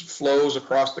just flows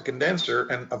across the condenser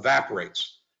and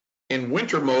evaporates. In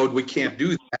winter mode, we can't do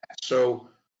that, so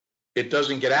it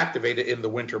doesn't get activated in the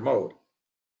winter mode.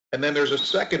 And then there's a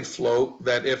second float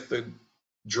that if the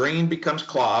drain becomes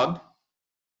clogged,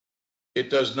 it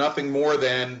does nothing more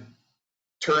than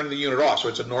turn the unit off. So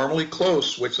it's a normally closed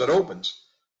switch that opens.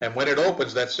 And when it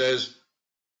opens, that says,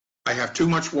 I have too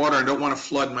much water, I don't want to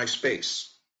flood my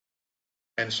space.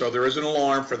 And so there is an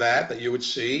alarm for that you would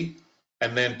see.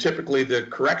 And then typically the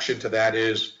correction to that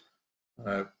is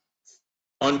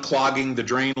unclogging the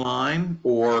drain line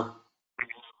or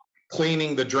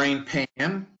cleaning the drain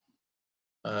pan,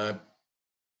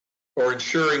 or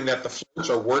ensuring that the floats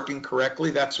are working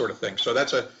correctly, that sort of thing. So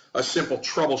that's a simple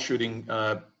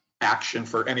troubleshooting action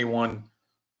for anyone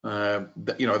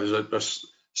that, you know, there's a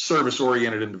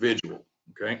service-oriented individual,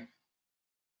 okay?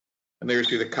 And there you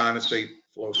see the condensate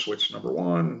flow switch number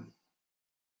 1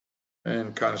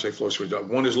 and condensate flow switch.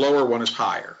 One is lower, one is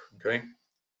higher, okay?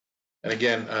 And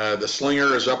again, the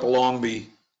slinger is up along the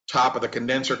top of the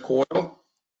condenser coil.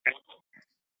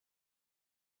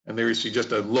 And there you see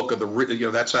just a look of the, you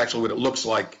know, that's actually what it looks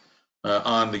like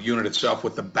on the unit itself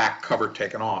with the back cover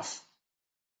taken off.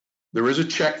 There is a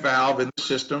check valve in the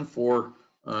system for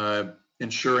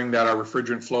ensuring that our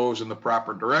refrigerant flows in the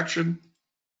proper direction.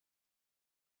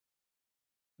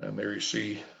 And there you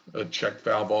see a check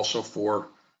valve also for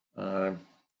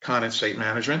condensate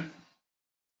management.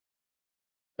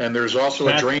 And there's also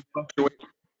a drain.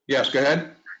 Yes, go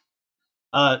ahead.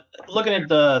 Looking at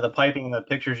the piping and the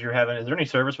pictures you're having, is there any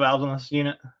service valves on this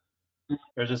unit?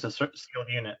 Or is this a sealed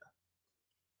unit?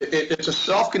 It's a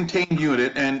self-contained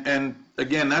unit, and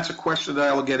again, that's a question that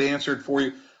I will get answered for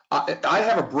you. I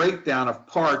have a breakdown of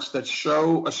parts that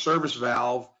show a service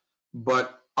valve,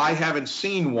 but I haven't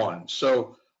seen one.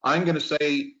 So I'm going to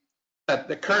say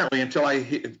that currently, until I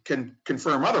can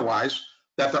confirm otherwise,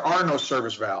 that there are no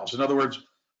service valves. In other words,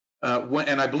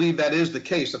 and I believe that is the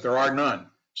case, that there are none.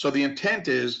 So the intent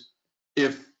is,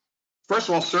 if, first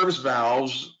of all, service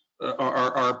valves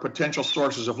are potential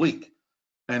sources of leak.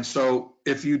 And so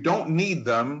if you don't need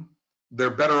them, they're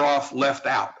better off left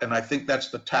out. And I think that's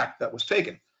the tack that was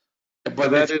taken.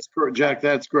 But that is correct, Jack,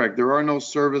 that's correct. There are no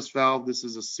service valve. This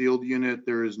is a sealed unit.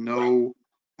 There is no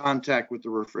contact with the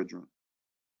refrigerant.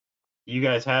 You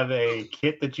guys have a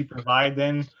kit that you provide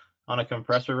then on a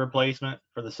compressor replacement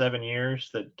for the 7 years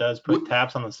that does put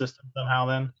taps on the system somehow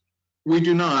then? We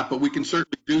do not, but we can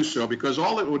certainly do so, because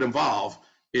all it would involve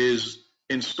is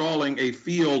installing a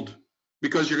field,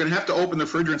 because you're going to have to open the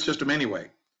refrigerant system anyway.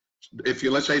 If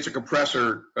you, let's say it's a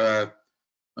compressor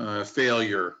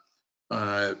failure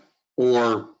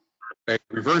or a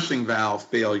reversing valve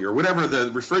failure, whatever the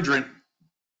refrigerant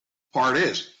part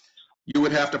is, you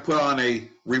would have to put on a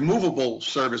removable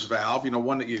service valve, you know,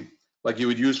 one that you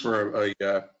would use for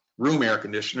a room air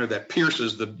conditioner that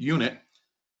pierces the unit.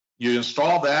 You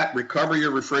install that, recover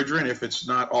your refrigerant if it's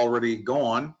not already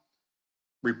gone,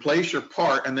 replace your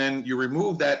part, and then you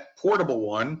remove that portable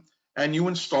one and you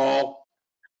install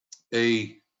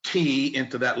a T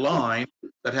into that line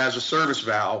that has a service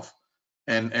valve.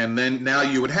 And then now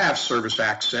you would have service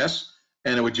access,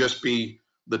 and it would just be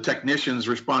the technician's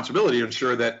responsibility to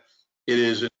ensure that it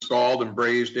is installed and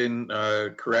brazed in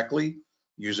correctly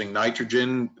using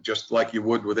nitrogen, just like you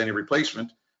would with any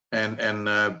replacement. And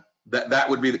that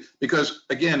would be, because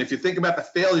again, if you think about the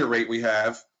failure rate we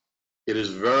have, it is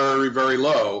very, very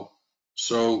low.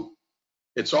 So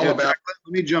it's all about.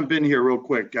 Let me jump in here real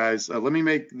quick, guys. Let me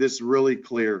make this really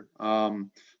clear.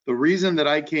 The reason that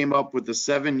I came up with the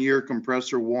 7-year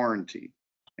compressor warranty,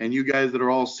 and you guys that are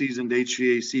all seasoned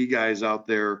HVAC guys out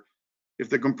there, if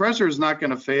the compressor is not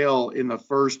going to fail in the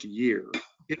first year,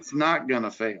 it's not going to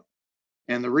fail.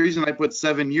 And the reason I put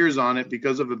 7 years on it,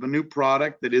 because of a new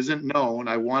product that isn't known,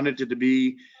 I wanted it to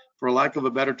be, for lack of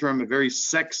a better term, a very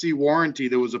sexy warranty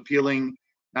that was appealing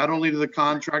not only to the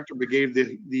contractor, but gave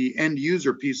the end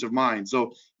user peace of mind.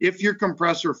 So if your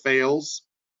compressor fails,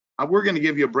 we're going to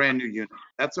give you a brand new unit.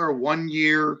 That's our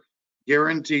 1-year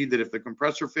guarantee that if the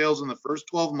compressor fails in the first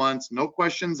 12 months, no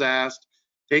questions asked,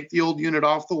 take the old unit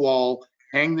off the wall,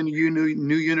 hang the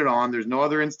new unit on. There's no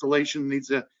other installation that needs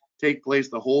to take place.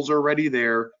 The holes are already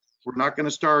there. We're not going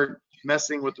to start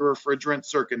messing with the refrigerant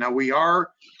circuit. Now, we are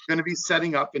going to be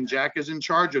setting up, and Jack is in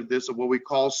charge of this, of what we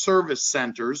call service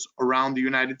centers around the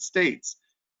United States,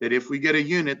 that if we get a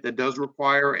unit that does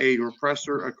require a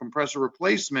compressor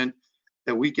replacement,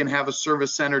 that we can have a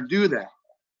service center do that.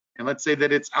 And let's say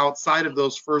that it's outside of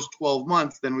those first 12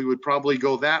 months, then we would probably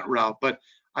go that route. But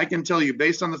I can tell you,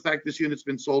 based on the fact this unit's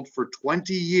been sold for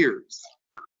 20 years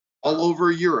all over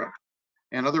Europe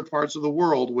and other parts of the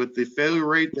world, with the failure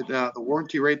rate that the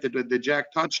warranty rate that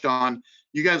Jack touched on,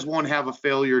 you guys won't have a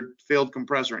failed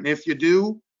compressor. And if you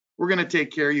do, we're going to take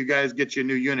care of you guys, get you a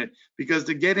new unit. Because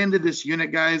to get into this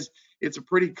unit, guys, it's a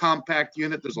pretty compact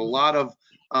unit. There's a lot of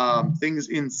things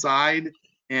inside,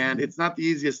 and it's not the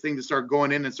easiest thing to start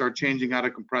going in and start changing out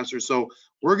a compressor. So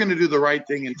we're going to do the right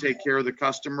thing and take care of the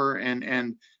customer.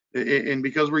 And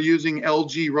because we're using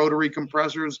LG rotary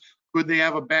compressors, could they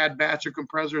have a bad batch of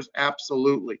compressors?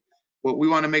 Absolutely. What we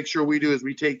want to make sure we do is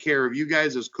we take care of you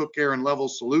guys as Cook Air and Level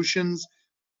Solutions,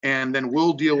 and then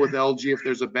we'll deal with LG if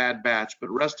there's a bad batch. But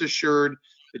rest assured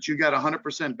that you got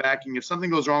 100% backing. If something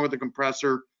goes wrong with the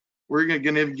compressor, we're going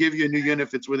to give you a new unit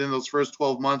if it's within those first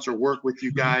 12 months, or work with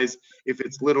you guys if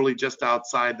it's literally just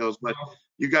outside those. But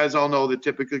you guys all know that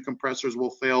typically compressors will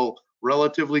fail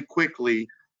relatively quickly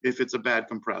if it's a bad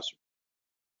compressor.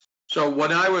 So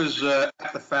when I was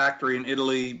at the factory in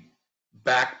Italy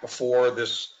back before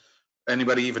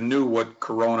anybody even knew what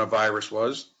coronavirus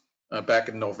was, back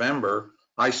in November,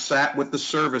 I sat with the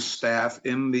service staff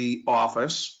in the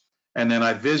office, and then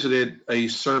I visited a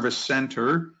service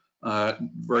center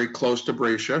very close to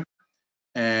Brescia.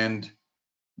 And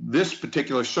this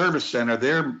particular service center,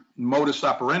 their modus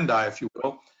operandi, if you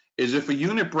will, is if a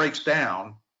unit breaks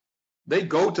down, they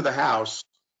go to the house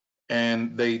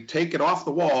and they take it off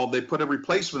the wall, they put a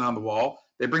replacement on the wall,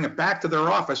 they bring it back to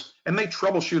their office, and they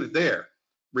troubleshoot it there,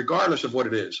 regardless of what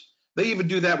it is. They even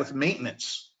do that with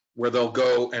maintenance, where they'll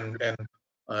go and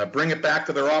bring it back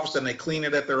to their office, and they clean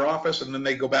it at their office, and then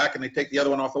they go back and they take the other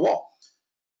one off the wall.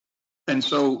 And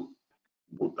so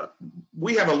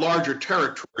we have a larger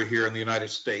territory here in the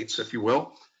United States, if you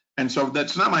will. And so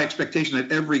that's not my expectation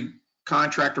that every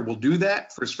contractor will do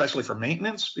that, especially for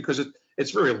maintenance, because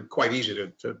it's really quite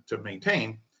easy to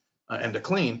maintain and to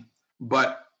clean.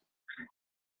 But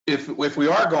if we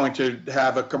are going to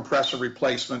have a compressor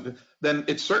replacement, then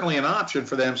it's certainly an option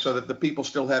for them, so that the people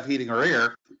still have heating or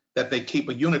air, that they keep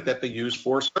a unit that they use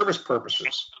for service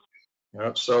purposes.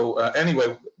 So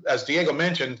anyway, as Diego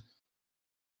mentioned,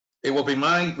 it will be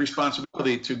my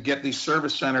responsibility to get these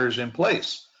service centers in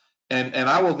place. And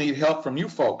I will need help from you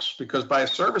folks, because by a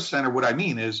service center, what I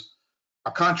mean is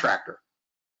a contractor.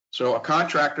 So a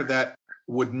contractor that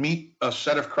would meet a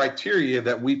set of criteria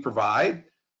that we provide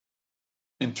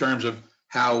in terms of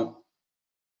how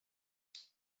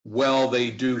well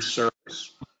they do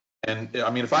service. And I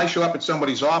mean, if I show up at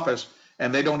somebody's office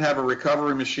and they don't have a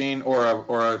recovery machine or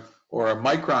a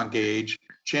micron gauge,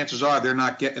 chances are they're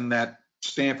not getting that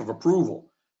stamp of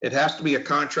approval. It has to be a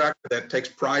contractor that takes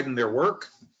pride in their work,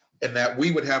 and that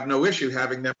we would have no issue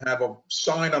having them have a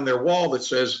sign on their wall that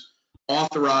says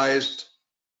authorized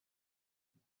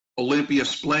Olimpia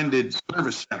Splendid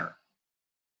Service Center.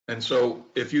 And so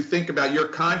if you think about your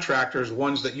contractors,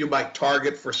 ones that you might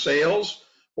target for sales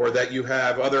or that you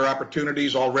have other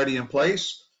opportunities already in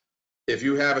place, if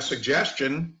you have a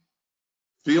suggestion,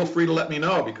 feel free to let me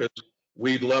know, because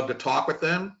we'd love to talk with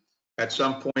them. At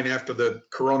some point after the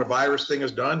coronavirus thing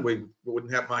is done, we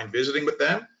wouldn't have mind visiting with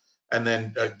them, and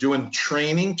then doing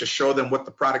training to show them what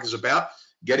the product is about,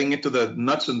 getting into the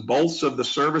nuts and bolts of the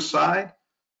service side.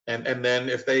 And then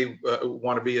if they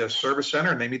want to be a service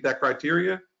center and they meet that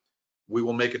criteria, we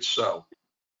will make it so.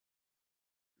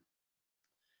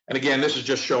 And again, this is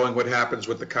just showing what happens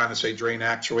with the condensate drain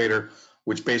actuator,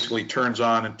 which basically turns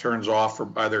on and turns off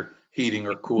for either heating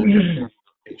or cooling.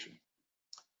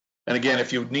 And again,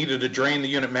 if you needed to drain the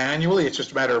unit manually, it's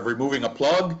just a matter of removing a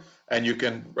plug, and you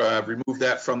can remove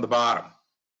that from the bottom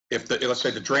if let's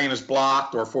say the drain is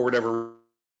blocked or for whatever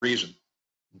reason.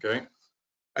 Okay.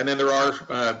 And then there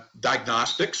are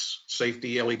diagnostics,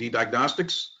 safety LED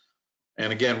diagnostics.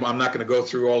 And again, I'm not going to go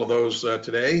through all of those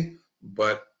today,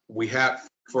 but we have,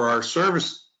 for our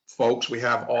service folks, we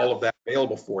have all of that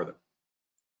available for them.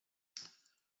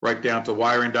 Right down to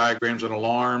wiring diagrams and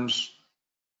alarms,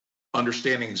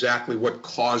 understanding exactly what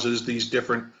causes these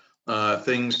different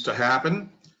things to happen.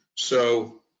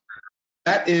 So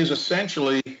that is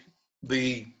essentially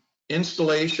the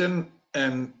installation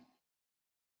and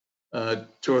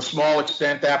to a small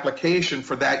extent application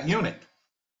for that unit.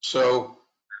 So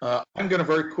I'm going to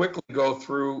very quickly go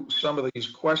through some of these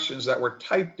questions that were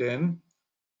typed in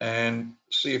and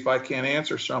see if I can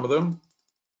answer some of them.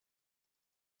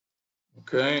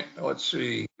 Okay, let's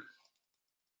see.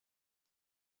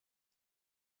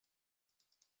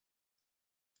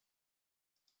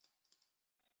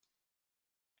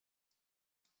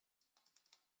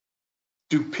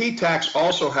 Do PTACs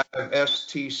also have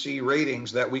STC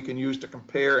ratings that we can use to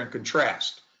compare and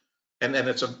contrast? And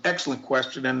it's an excellent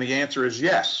question, and the answer is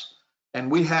yes. And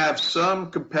we have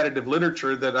some competitive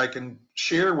literature that I can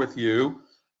share with you,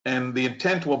 and the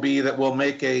intent will be that we'll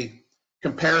make a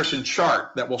comparison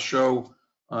chart that will show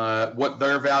what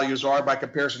their values are by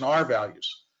comparison to our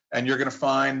values. And you're going to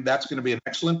find that's going to be an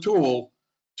excellent tool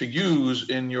to use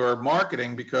in your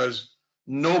marketing, because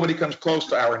nobody comes close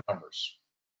to our numbers.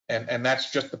 And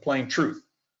that's just the plain truth.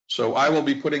 So I will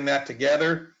be putting that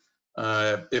together.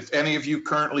 If any of you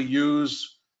currently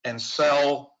use and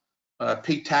sell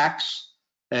PTACs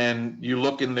and you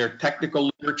look in their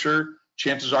technical literature,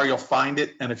 chances are you'll find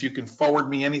it. And if you can forward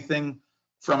me anything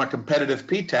from a competitive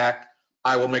PTAC,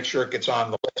 I will make sure it gets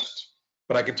on the list.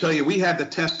 But I can tell you, we had the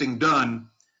testing done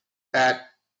at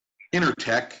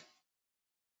Intertech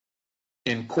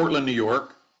in Cortland, New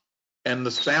York. And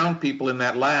the sound people in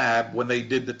that lab, when they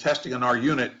did the testing on our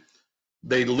unit,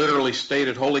 they literally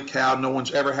stated, holy cow, no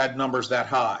one's ever had numbers that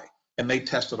high. And they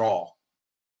tested all.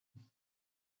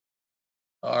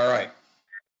 All right.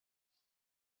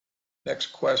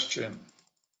 Next question.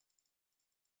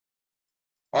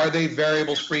 Are they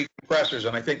variable speed compressors?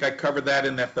 And I think I covered that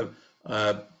in that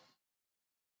the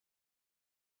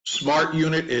Smart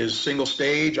unit is single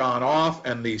stage on off,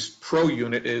 and the Pro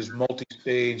unit is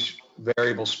multi-stage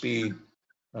variable speed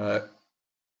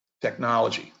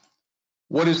technology.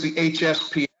 What is the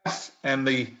HSPF? And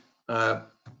the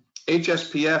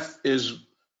HSPF is,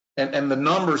 and the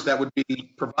numbers that would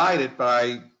be provided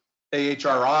by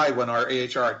AHRI when our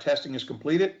AHRI testing is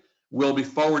completed will be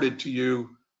forwarded to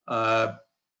you and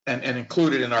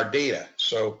included in our data.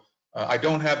 So I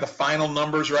don't have the final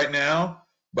numbers right now,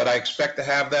 but I expect to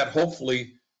have that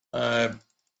hopefully.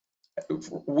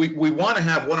 We want to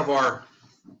have one of our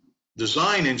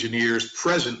design engineers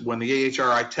present when the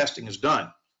AHRI testing is done.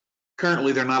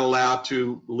 Currently, they're not allowed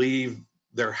to leave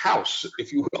their house,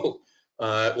 if you will,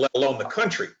 let alone the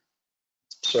country.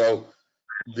 So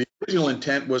the original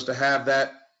intent was to have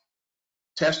that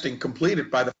testing completed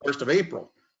by the 1st of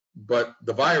April, but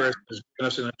the virus has given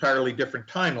us an entirely different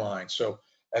timeline. So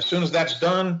as soon as that's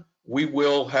done, we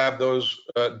will have those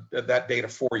that data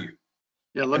for you.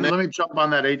 Yeah, let me jump on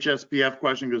that HSPF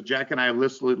question, because Jack and I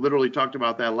literally talked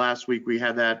about that last week. We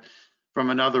had that from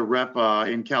another rep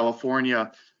in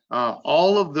California.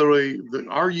 All of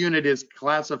our unit is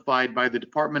classified by the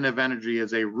Department of Energy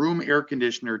as a room air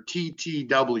conditioner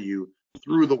TTW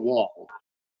through the wall,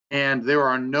 and there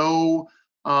are no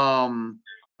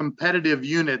competitive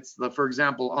units. For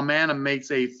example, Amana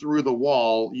makes a through the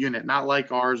wall unit, not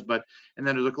like ours, but, and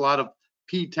then there's a lot of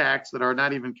PTACs that are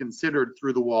not even considered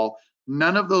through the wall.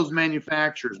 None of those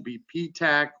manufacturers, be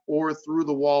PTAC or through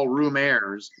the wall room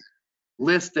airs,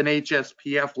 list an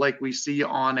HSPF like we see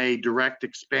on a direct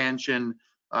expansion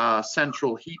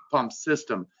central heat pump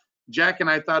system. Jack and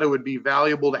I thought it would be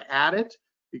valuable to add it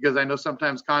because I know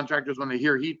sometimes contractors, when they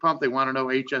hear heat pump, they want to know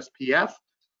HSPF.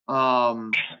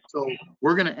 So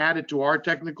we're going to add it to our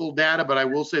technical data, but I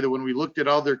will say that when we looked at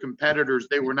other competitors,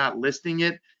 they were not listing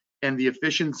it. And the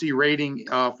efficiency rating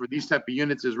for these type of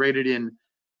units is rated in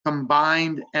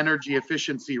combined energy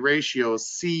efficiency ratio,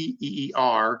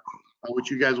 CEER,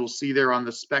 which you guys will see there on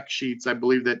the spec sheets, I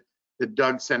believe that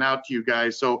Doug sent out to you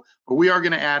guys. So, but we are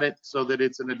going to add it so that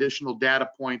it's an additional data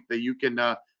point that you can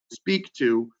speak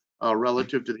to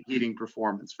relative to the heating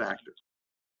performance factor.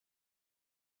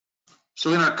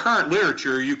 So in our current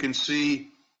literature, you can see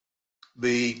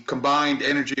the combined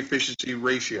energy efficiency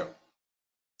ratio.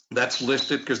 That's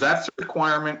listed because that's a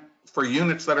requirement for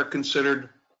units that are considered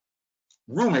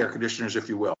room air conditioners, if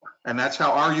you will. And that's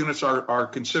how our units are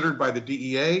considered by the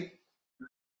DEA.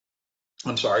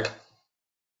 I'm sorry.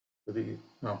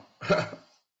 No,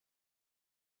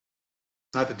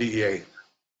 not the DEA,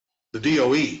 the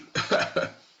DOE.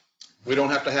 We don't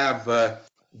have to have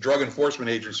Drug Enforcement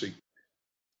Agency.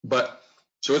 But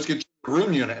so it's a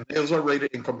room unit, and those are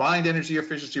rated in combined energy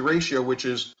efficiency ratio, which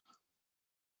is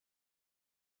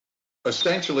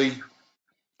essentially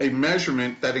a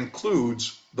measurement that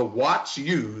includes the watts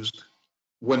used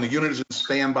when the unit is in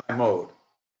standby mode.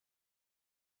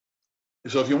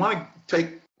 So if you want to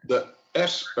take the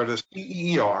S or the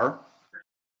CER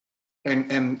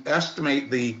and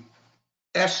estimate the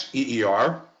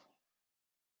SEER,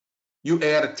 you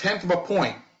add 1/10 of a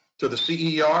point to the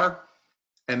CER,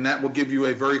 and that will give you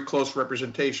a very close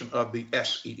representation of the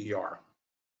SEER.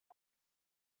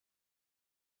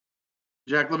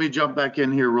 Jack, let me jump back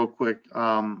in here real quick.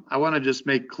 I want to just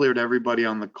make clear to everybody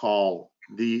on the call,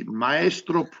 the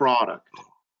Maestro product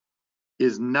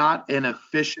is not an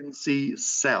efficiency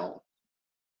cell,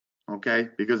 okay?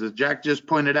 Because as Jack just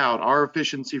pointed out, our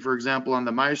efficiency, for example, on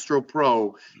the Maestro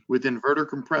Pro with inverter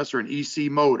compressor and EC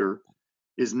motor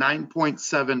is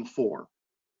 9.74.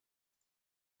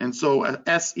 And so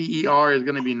SEER is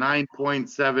going to be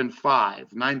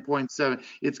 9.75, 9.7.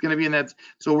 It's going to be in that.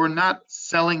 So we're not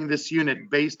selling this unit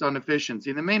based on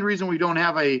efficiency. And the main reason we don't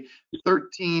have a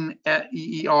 13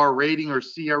 EER rating or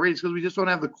CR rating is because we just don't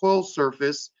have the coil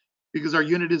surface because our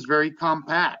unit is very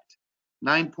compact.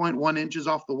 9.1 inches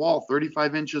off the wall,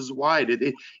 35 inches wide.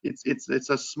 It's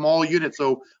a small unit.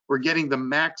 So we're getting the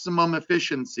maximum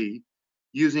efficiency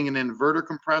using an inverter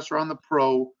compressor on the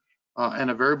Pro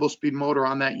and a variable speed motor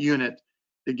on that unit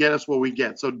to get us what we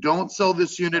get. So don't sell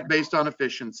this unit based on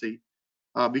efficiency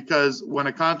because when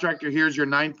a contractor hears your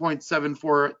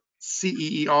 9.74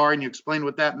 CEER and you explain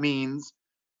what that means,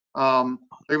 they're going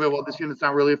to be, well, this unit's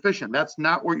not really efficient. That's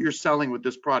not what you're selling with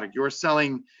this product. You're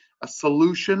selling a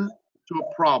solution to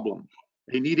a problem.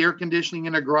 They need air conditioning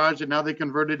in a garage and now they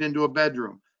convert it into a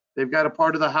bedroom. They've got a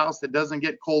part of the house that doesn't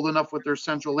get cold enough with their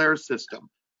central air system.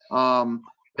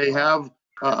 They have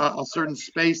a certain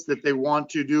space that they want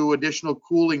to do additional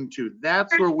cooling to.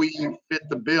 That's where we fit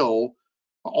the bill.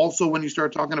 Also, when you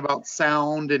start talking about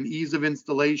sound and ease of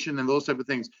installation and those type of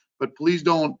things, but please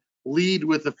don't lead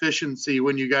with efficiency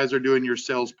when you guys are doing your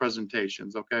sales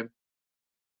presentations, okay?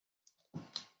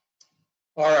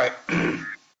 All right.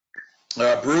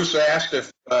 Bruce asked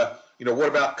if, what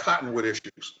about cottonwood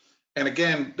issues? And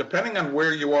again, depending on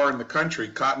where you are in the country,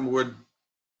 cottonwood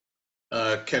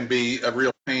can be a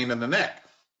real pain in the neck,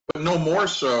 but no more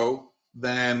so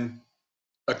than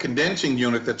a condensing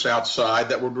unit that's outside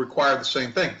that would require the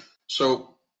same thing.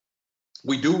 So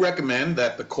we do recommend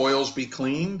that the coils be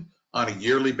cleaned on a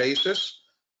yearly basis,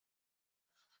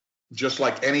 just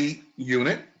like any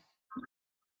unit.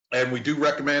 And we do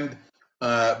recommend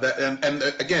that, and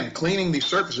again, cleaning these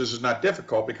surfaces is not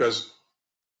difficult because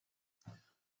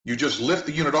you just lift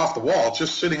the unit off the wall. It's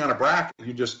just sitting on a bracket.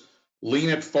 You just lean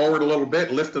it forward a little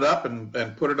bit, lift it up, and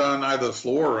put it on either the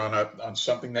floor or on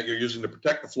something that you're using to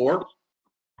protect the floor.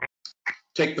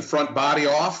 Take the front body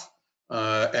off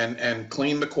and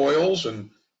clean the coils and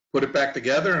put it back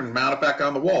together and mount it back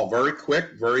on the wall. Very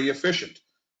quick, very efficient.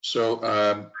 So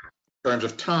in terms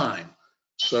of time.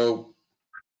 So,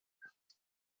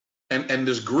 and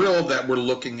this grill that we're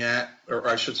looking at, or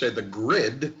I should say the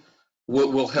grid,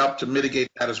 will help to mitigate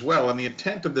that as well. And the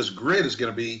intent of this grid is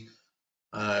going to be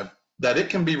that it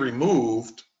can be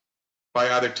removed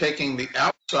by either taking the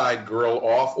outside grill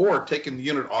off or taking the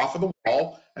unit off of the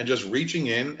wall and just reaching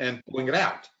in and pulling it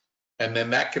out. and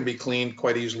then that can be cleaned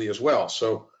quite easily as well.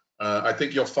 So I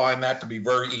think you'll find that to be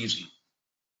very easy.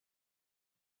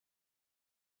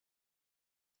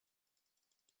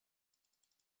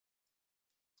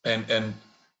 And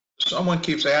someone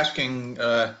keeps asking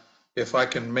if I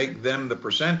can make them the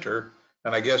presenter,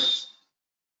 and I guess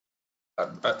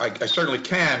I certainly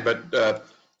can, but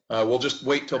we'll just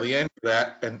wait till the end of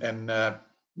that, and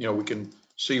you know, we can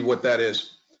see what that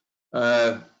is.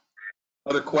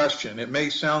 Another question. It may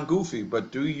sound goofy,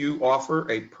 but do you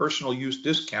offer a personal use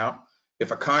discount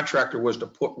if a contractor was to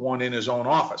put one in his own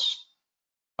office?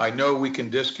 I know we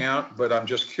can discount, but I'm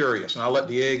just curious, and I'll let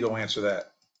Diego answer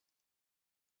that.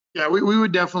 Yeah, we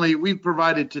would definitely, we've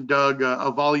provided to Doug a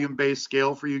volume-based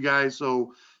scale for you guys.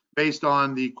 So based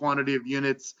on the quantity of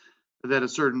units that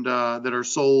that are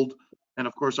sold. And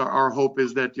of course, our hope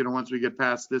is that, you know, once we get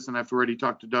past this, and I've already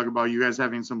talked to Doug about you guys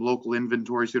having some local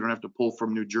inventory, so you don't have to pull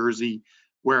from New Jersey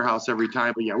warehouse every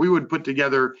time. But yeah, we would put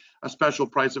together a special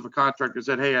price if a contractor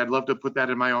said, hey, I'd love to put that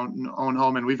in my own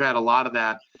home. And we've had a lot of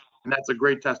that. And that's a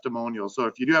great testimonial. So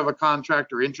if you do have a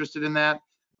contractor interested in that,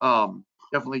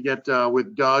 definitely get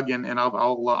with Doug, and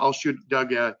I'll shoot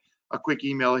Doug a quick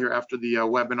email here after the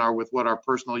webinar with what our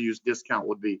personal use discount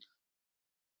would be.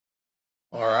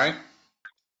 All right.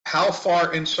 How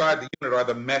far inside the unit are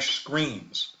the mesh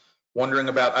screens? Wondering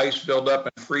about ice buildup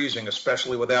and freezing,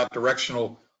 especially without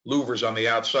directional louvers on the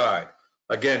outside.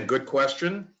 Again, good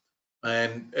question.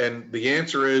 And the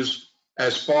answer is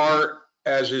as far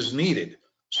as is needed.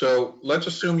 So let's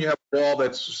assume you have a wall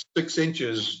that's 6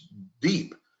 inches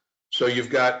deep. So you've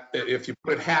got, if you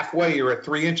put it halfway, you're at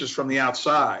 3 inches from the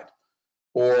outside.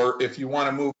 Or if you want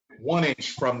to move 1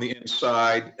 inch from the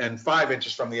inside and 5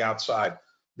 inches from the outside.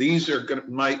 These are going to,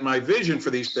 my vision for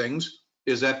these things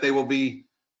is that they will be,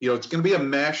 you know, it's going to be a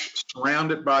mesh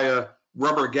surrounded by a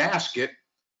rubber gasket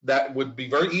that would be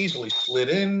very easily slid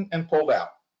in and pulled out.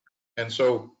 And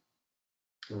so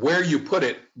where you put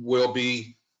it will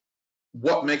be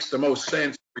what makes the most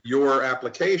sense for your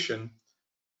application.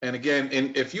 And again,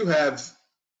 if you have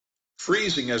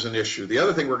freezing as an issue, the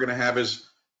other thing we're going to have is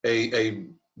a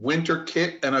winter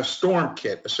kit and a storm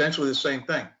kit, essentially the same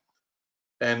thing.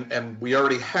 And we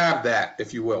already have that,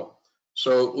 if you will.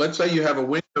 So let's say you have a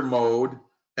winter mode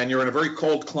and you're in a very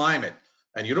cold climate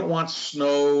and you don't want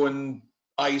snow and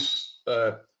ice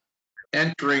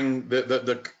entering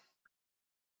the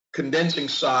condensing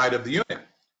side of the unit.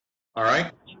 All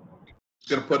right.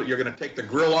 You're going to take the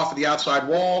grill off of the outside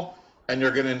wall and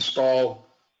you're going to install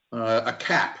a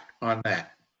cap on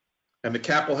that. And the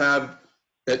cap will have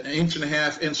an 1.5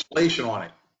 inch insulation on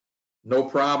it. No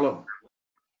problem.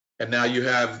 And now you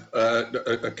have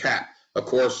a cap. Of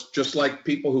course, just like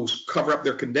people who cover up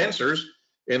their condensers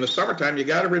in the summertime, you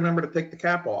got to remember to take the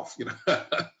cap off. You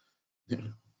know.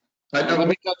 Let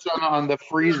me touch on the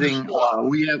freezing.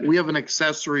 We have an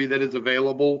accessory that is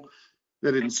available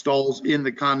that installs in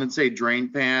the condensate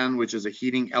drain pan, which is a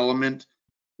heating element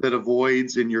that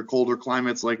avoids in your colder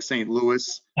climates like St.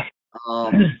 Louis,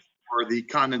 for the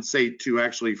condensate to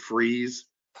actually freeze.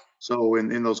 So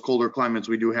in those colder climates,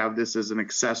 we do have this as an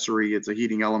accessory. It's a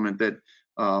heating element that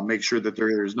makes sure that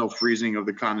there's no freezing of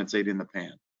the condensate in the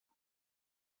pan.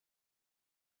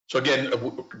 So again,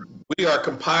 we are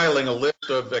compiling a list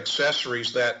of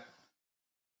accessories that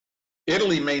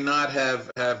Italy may not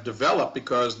have developed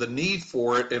because the need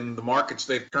for it in the markets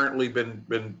they've currently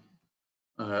been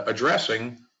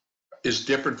addressing is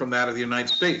different from that of the United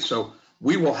States. So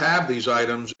we will have these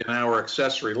items in our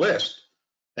accessory list.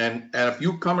 And if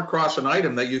you come across an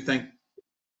item that you think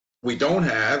we don't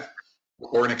have,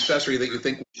 or an accessory that you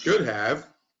think we should have,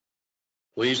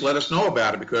 please let us know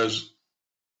about it, because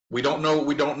we don't know what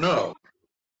we don't know.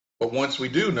 But once we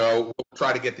do know, we'll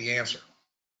try to get the answer.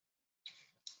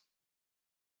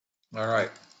 All right.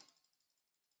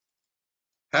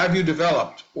 Have you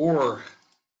developed, or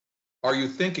are you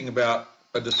thinking about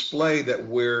a display that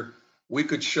we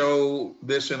could show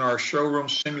this in our showroom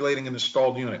simulating an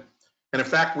installed unit? And in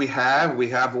fact, we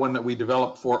have one that we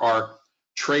developed for our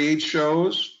trade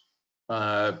shows.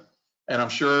 And I'm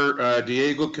sure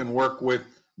Diego can work with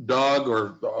Doug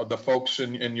or the folks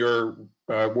in your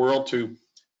world to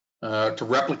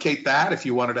replicate that if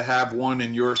you wanted to have one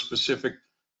in your specific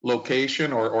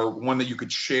location, or one that you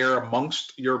could share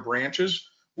amongst your branches.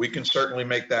 We can certainly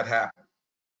make that happen.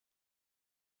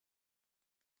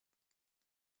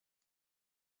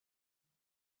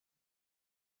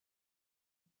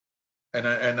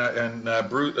 And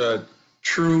Bruce,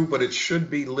 true, but it should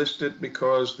be listed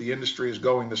because the industry is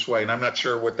going this way. And I'm not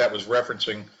sure what that was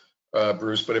referencing,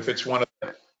 Bruce, but if it's one of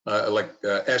the, like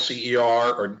SEER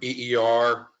or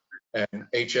EER and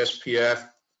HSPF,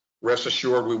 rest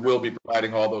assured we will be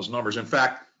providing all those numbers. In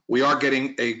fact, we are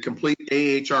getting a complete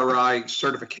AHRI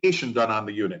certification done on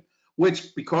the unit,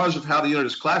 which, because of how the unit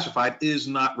is classified, is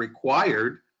not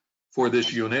required for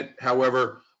this unit.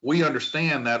 However, we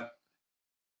understand that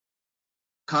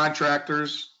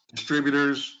contractors,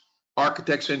 distributors,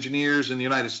 architects, engineers in the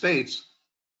United States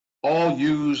all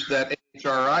use that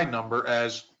AHRI number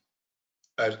as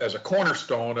a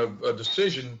cornerstone of a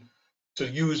decision to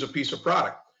use a piece of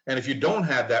product. And if you don't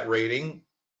have that rating,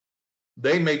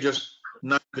 they may just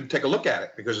not even take a look at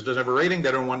it because it doesn't have a rating.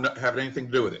 They don't want to have anything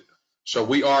to do with it. So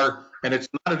we are, and it's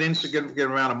not an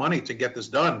insignificant amount of money to get this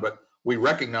done, but we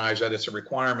recognize that it's a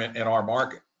requirement in our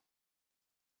market.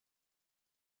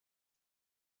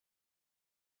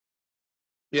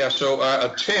 Yeah, so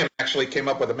Tim actually came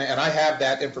up with and I have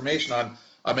that information on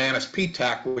Amanis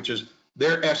PTAC, which is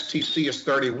their STC is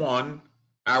 31,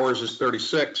 ours is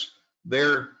 36.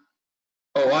 Their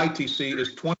OITC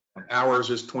is 20, ours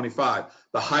is 25.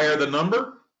 The higher the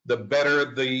number, the better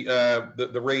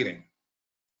the rating.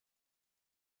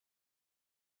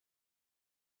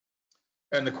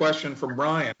 And the question from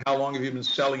Brian, how long have you been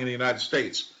selling in the United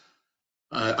States?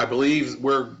 I believe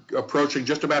we're approaching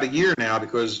just about a year now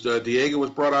because Diego was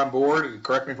brought on board.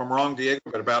 Correct me if I'm wrong, Diego,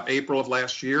 but about April of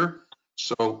last year.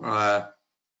 So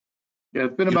yeah,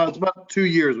 it's about 2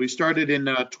 years. We started in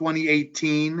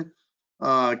 2018.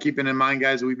 Keeping in mind,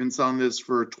 guys, we've been selling this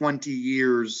for 20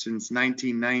 years since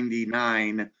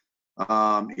 1999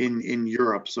 in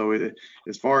Europe. So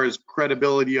as far as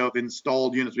credibility of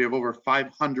installed units, we have over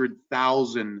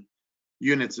 500,000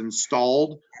 units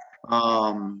installed.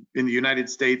 In the United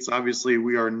States, obviously,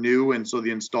 we are new, and so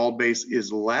the installed base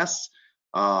is less.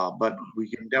 But we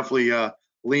can definitely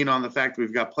lean on the fact that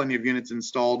we've got plenty of units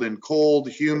installed in cold,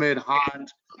 humid, hot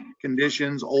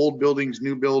conditions, old buildings,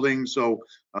 new buildings. So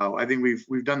I think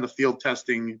we've done the field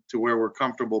testing to where we're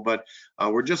comfortable, but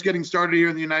we're just getting started here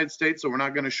in the United States, so we're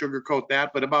not going to sugarcoat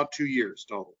that, but about 2 years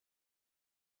total.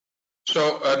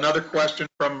 So another question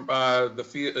from the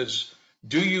field is,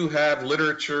 do you have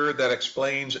literature that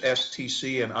explains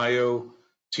STC and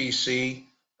IOTC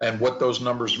and what those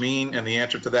numbers mean? And the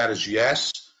answer to that is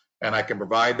yes, and I can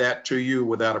provide that to you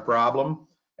without a problem.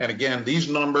 And again, these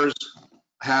numbers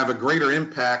have a greater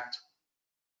impact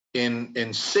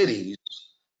in cities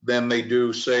than they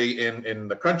do, say, in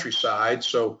the countryside.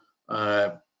 So,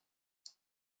 but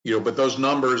those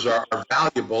numbers are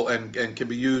valuable and can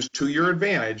be used to your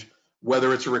advantage,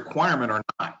 whether it's a requirement or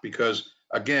not, because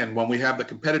again, when we have the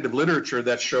competitive literature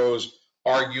that shows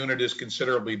our unit is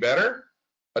considerably better,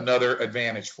 another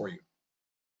advantage for you.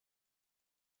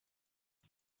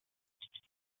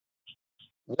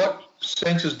 What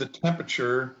senses the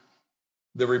temperature,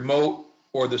 the remote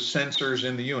or the sensors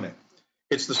in the unit?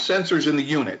 It's the sensors in the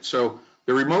unit. So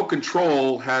the remote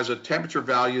control has a temperature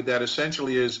value that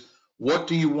essentially is, what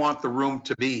do you want the room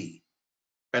to be?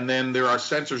 And then there are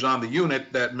sensors on the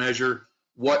unit that measure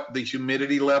what the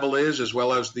humidity level is, as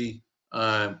well as the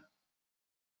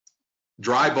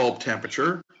dry bulb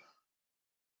temperature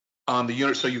on the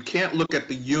unit. So you can't look at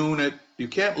the unit, you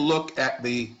can't look at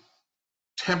the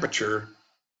temperature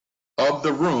of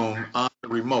the room on the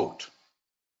remote.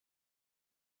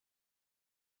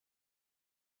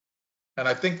 And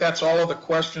I think that's all of the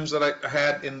questions that I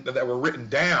had that were written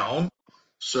down.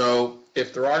 So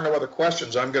if there are no other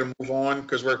questions, I'm going to move on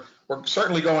because we're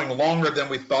certainly going longer than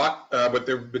we thought, but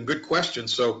there have been good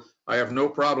questions, so I have no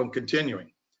problem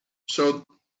continuing. So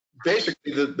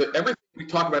basically, everything we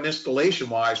talk about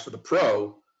installation-wise for the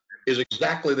Pro is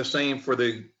exactly the same for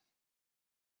the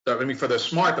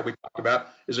Smart that we talked about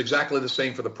is exactly the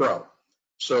same for the Pro.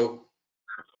 So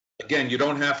again, you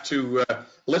don't have to,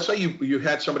 let's say you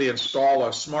had somebody install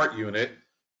a Smart unit,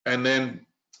 and then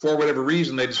for whatever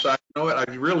reason, they decide, you know what,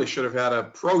 I really should have had a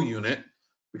Pro unit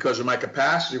because of my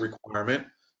capacity requirement.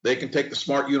 They can take the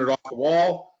Smart unit off the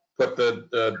wall, put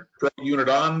the Pro unit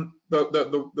on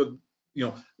the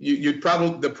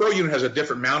Pro unit has a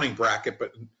different mounting bracket,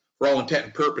 but for all intent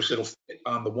and purpose, it'll fit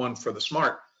on the one for the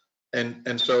Smart.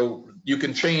 And so you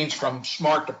can change from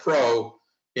Smart to Pro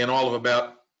in all of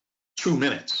about 2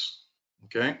 minutes,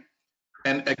 okay?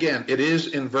 And again, it is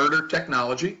inverter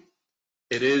technology.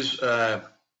 It is,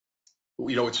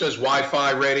 it says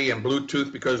Wi-Fi ready and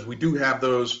Bluetooth because we do have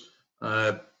those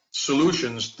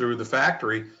solutions through the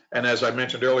factory. And as I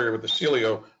mentioned earlier with the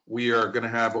Celio, we are going to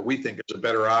have what we think is a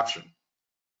better option.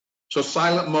 So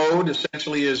silent mode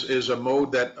essentially is a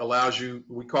mode that allows you,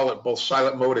 we call it both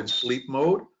silent mode and sleep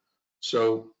mode.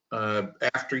 So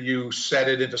after you set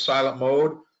it into silent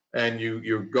mode and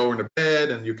you go into bed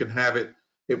and you can have it,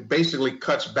 it basically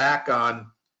cuts back on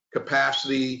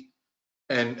capacity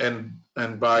and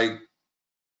by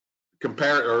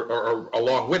compare or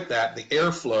along with that, the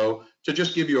airflow to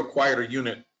just give you a quieter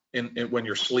unit when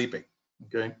you're sleeping.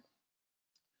 Okay.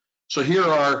 So here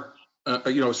are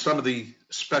some of the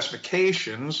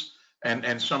specifications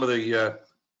and some of the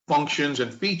functions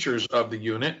and features of the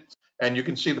unit. And you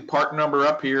can see the part number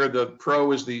up here. The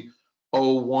Pro is the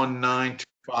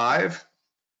 01925.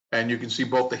 And you can see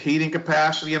both the heating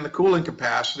capacity and the cooling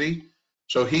capacity.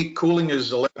 So cooling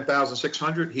is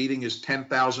 11,600, heating is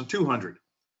 10,200.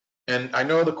 And I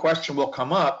know the question will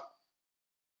come up,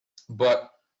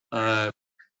 but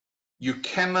you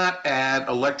cannot add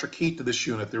electric heat to this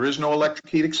unit. There is no electric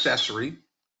heat accessory,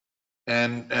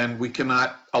 and we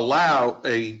cannot allow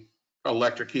a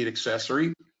electric heat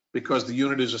accessory because the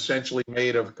unit is essentially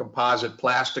made of composite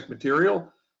plastic material,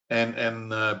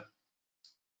 and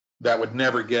that would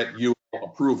never get UL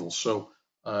approval. So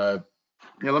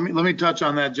yeah, let me touch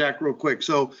on that, Jack, real quick.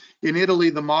 So in Italy,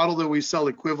 the model that we sell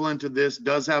equivalent to this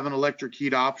does have an electric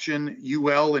heat option.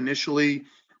 UL initially,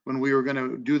 when we were going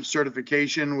to do the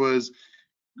certification, was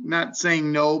not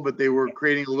saying no, but they were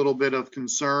creating a little bit of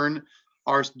concern.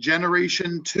 Our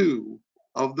generation 2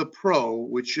 of the Pro,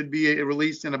 which should be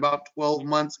released in about 12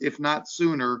 months, if not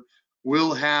sooner,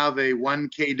 will have a 1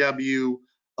 kW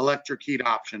electric heat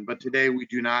option, but today we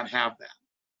do not have that.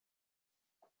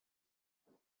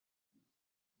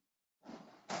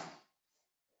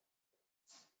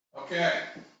 Okay.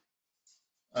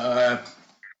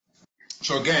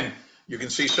 So again, you can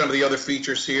see some of the other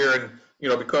features here, and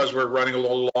because we're running a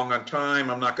little long on time,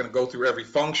 I'm not going to go through every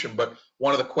function, but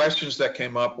one of the questions that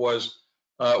came up was,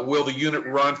 will the unit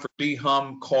run for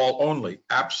dehum call only?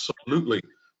 Absolutely.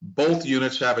 Both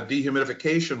units have a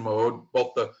dehumidification mode,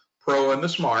 both the Pro and the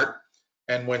Smart,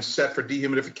 and when set for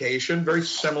dehumidification, very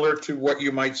similar to what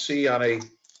you might see on a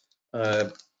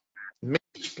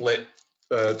mini-split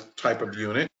type of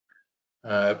unit.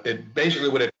 It basically,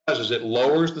 what it does is it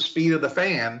lowers the speed of the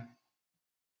fan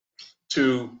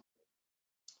to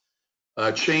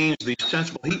change the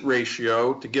sensible heat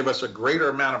ratio to give us a greater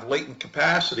amount of latent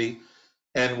capacity,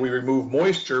 and we remove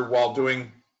moisture while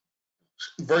doing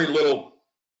very little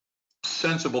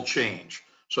sensible change.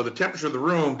 So the temperature of the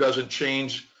room doesn't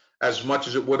change as much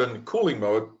as it would in the cooling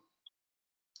mode.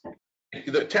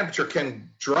 The temperature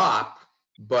can drop,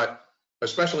 but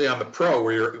especially on the Pro,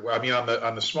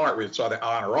 on the Smart, where it's either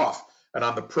on or off, and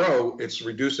on the Pro, it's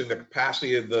reducing the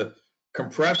capacity of the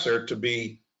compressor to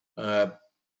be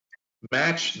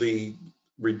match the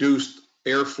reduced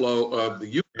airflow of the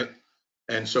unit,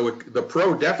 and so the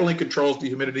Pro definitely controls the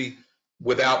humidity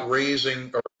without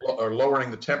raising or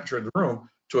lowering the temperature of the room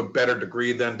to a better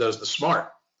degree than does the Smart.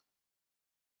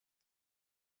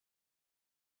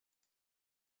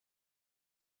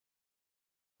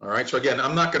 All right, so again,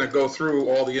 I'm not going to go through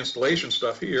all the installation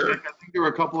stuff here. I think there were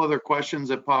a couple other questions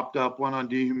that popped up, one on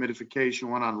dehumidification,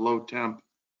 one on low temp.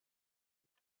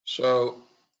 So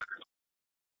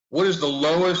what is the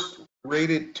lowest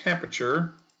rated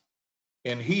temperature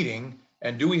in heating,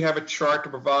 and do we have a chart to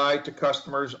provide to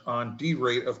customers on D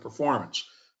rate of performance?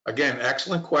 Again,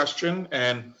 excellent question,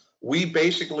 and we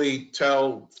basically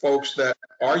tell folks that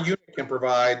our unit can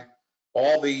provide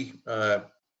all the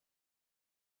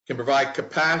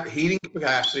heating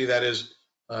capacity that is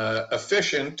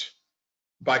efficient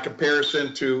by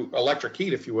comparison to electric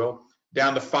heat, if you will,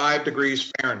 down to 5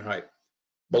 degrees Fahrenheit.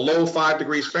 Below 5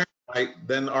 degrees Fahrenheit,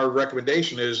 then our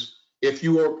recommendation is if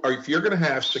you're going to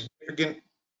have significant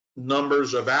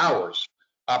numbers of hours,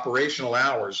 operational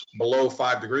hours below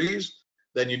 5 degrees,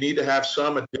 then you need to have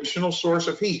some additional source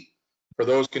of heat for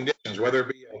those conditions, whether it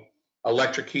be an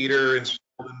electric heater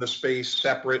installed in the space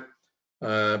separate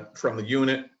from the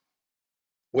unit,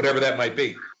 whatever that might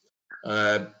be.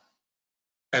 And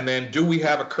then do we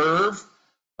have a curve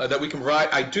that we can provide?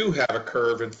 I do have a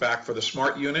curve, in fact, for the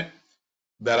Smart unit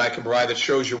that I can provide that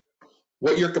shows you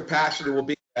what your capacity will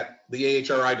be at the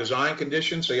AHRI design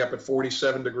condition, say up at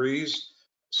 47 degrees,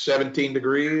 17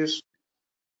 degrees,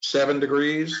 7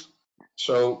 degrees.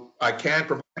 So I can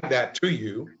provide that to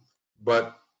you,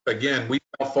 but again, we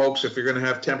tell folks if you're going to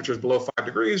have temperatures below 5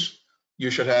 degrees,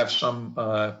 you should have some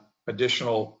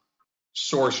additional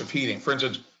source of heating. For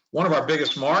instance, one of our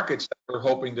biggest markets that we're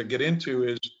hoping to get into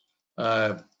is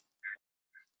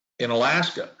in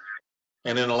Alaska.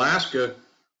 And in Alaska,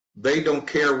 they don't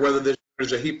care whether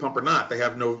there's a heat pump or not. They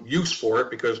have no use for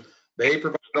it because they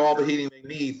provide all the heating they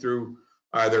need through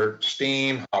either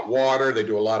steam, hot water. They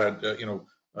do a lot of,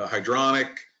 hydronic,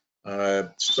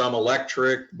 some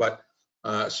electric, but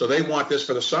so they want this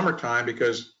for the summertime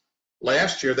because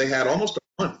last year they had almost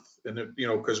a month, and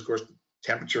because of course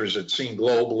temperatures it seemed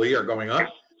globally are going up,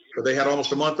 but they had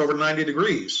almost a month over 90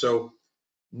 degrees. So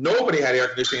nobody had air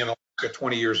conditioning in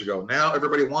 20 years ago. Now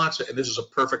everybody wants it, and this is a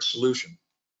perfect solution.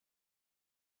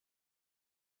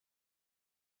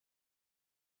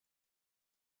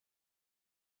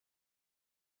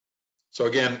 So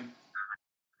again,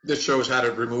 this shows how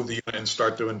to remove the unit and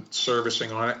start doing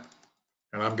servicing on it.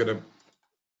 And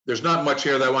there's not much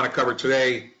here that I want to cover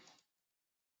today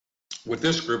with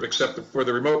this group, except for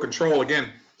the remote control. Again,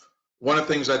 one of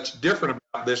the things that's different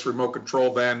about this remote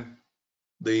control than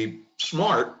the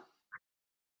Smart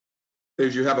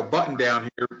is you have a button down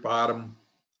here, bottom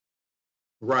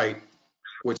right,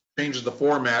 which changes the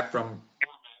format from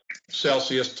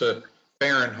Celsius to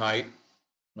Fahrenheit.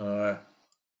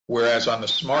 Whereas on the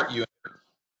Smart unit,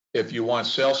 if you want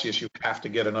Celsius, you have to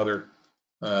get another,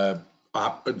 there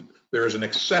is an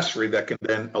accessory that can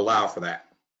then allow for that.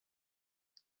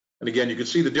 And again, you can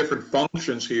see the different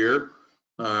functions here,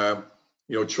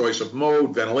 choice of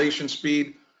mode, ventilation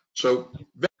speed. So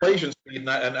ventilation speed,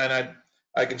 and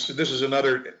I can see this is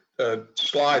another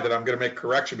slide that I'm going to make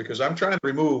correction because I'm trying to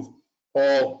remove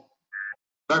all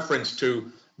reference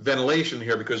to ventilation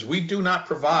here because we do not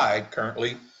provide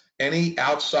currently any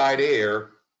outside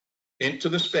air into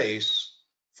the space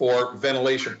for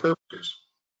ventilation purposes.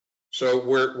 So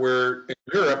we're in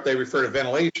Europe, they refer to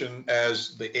ventilation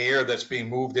as the air that's being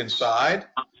moved inside.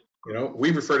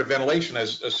 We refer to ventilation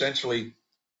as essentially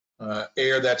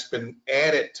air that's been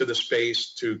added to the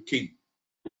space to keep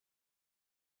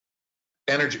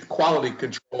energy quality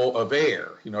control of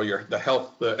air, the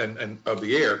health and of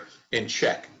the air in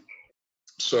check.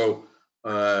 So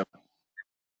I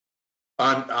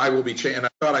will be changing, and I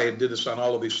thought I did this on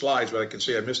all of these slides, but I can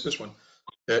see I missed this one.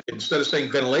 Instead of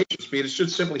saying ventilation speed, it should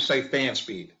simply say fan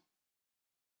speed.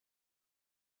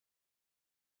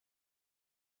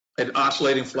 An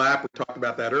oscillating flap, we talked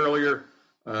about that earlier.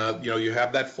 You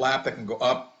have that flap that can go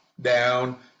up,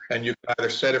 down, and you can either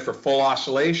set it for full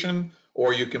oscillation,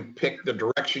 or you can pick the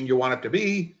direction you want it to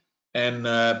be, and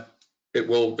it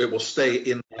will stay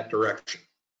in that direction.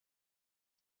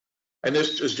 And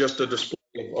this is just a display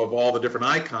of all the different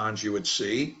icons you would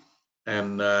see.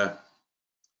 And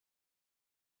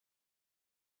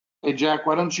hey, Jack,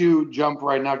 why don't you jump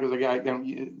right now? Because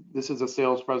this is a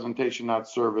sales presentation, not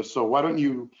service. So why don't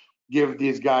you give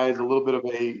these guys a little bit of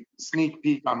a sneak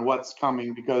peek on what's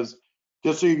coming? Because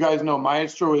just so you guys know,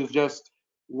 Maestro is just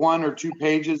 1 or 2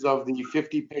 pages of the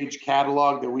 50-page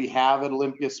catalog that we have at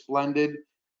Olimpia Splendid.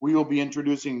 We will be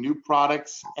introducing new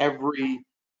products every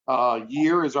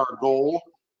year is our goal.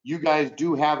 You guys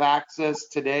do have access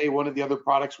today. One of the other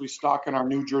products we stock in our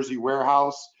New Jersey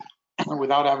warehouse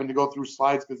without having to go through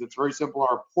slides because it's very simple,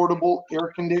 are portable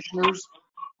air conditioners.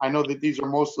 I know that these are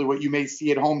mostly what you may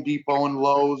see at Home Depot and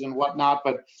Lowe's and whatnot,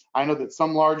 but I know that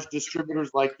some large distributors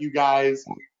like you guys,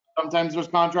 sometimes there's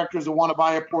contractors that want to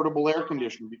buy a portable air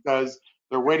conditioner because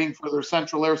they're waiting for their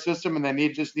central air system and they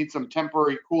just need some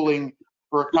temporary cooling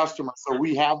for a customer. So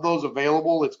we have those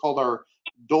available. It's called our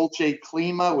Dolce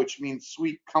Clima, which means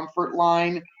sweet comfort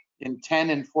line in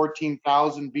 10 and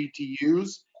 14,000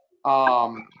 BTUs.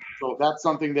 So that's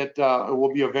something that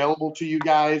will be available to you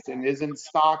guys and is in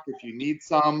stock if you need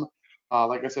some.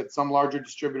 Like I said, some larger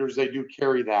distributors, they do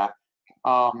carry that.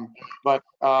 But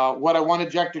what I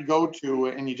wanted Jack to go to,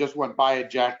 and you just went by it,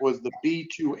 Jack, was the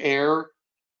B2 Air,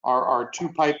 our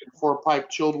 2-pipe and 4-pipe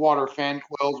chilled water fan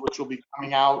coils, which will be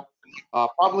coming out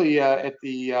probably at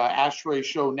the ASHRAE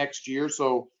show next year,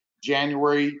 so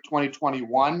January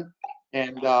 2021.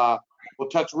 And we'll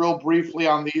touch real briefly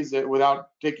on these without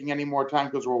taking any more time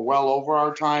because we're well over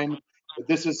our time. But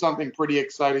this is something pretty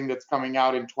exciting that's coming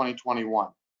out in 2021.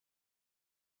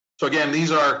 So again,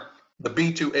 these are the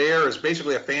B2 Air is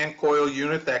basically a fan coil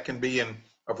unit that can be in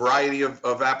a variety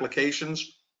of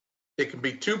applications. It can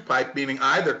be 2-pipe, meaning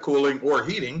either cooling or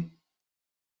heating.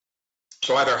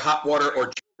 So either hot water or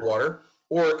chilled water,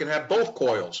 or it can have both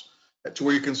coils. That's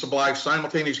where you can supply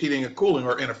simultaneous heating and cooling,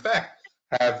 or in effect,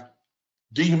 have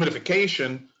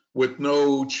dehumidification with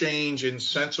no change in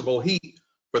sensible heat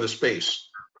for the space.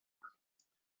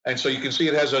 And so you can see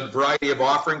it has a variety of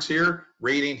offerings here: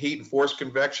 radiant heat and forced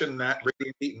convection,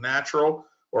 radiant heat and natural,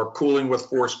 or cooling with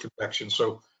forced convection.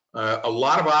 So a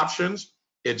lot of options.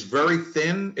 It's very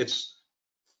thin. It's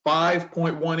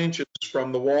 5.1 inches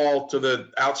from the wall to the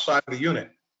outside of the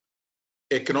unit.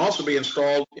 It can also be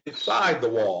installed inside the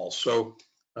wall. So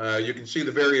you can see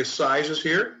the various sizes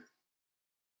here.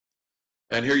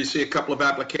 And here you see a couple of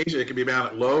applications. It can be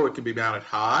mounted low. It can be mounted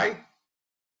high.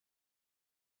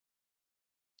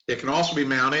 It can also be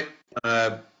mounted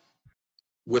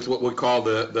with what we call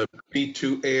the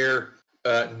B2 Air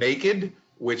naked,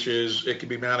 which is it can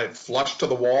be mounted flush to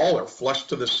the wall or flush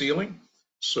to the ceiling.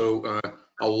 So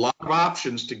a lot of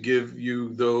options to give you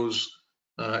those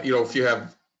if you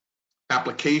have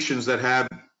applications that have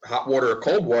hot water or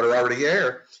cold water already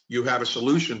there, you have a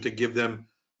solution to give them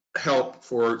help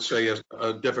for, say,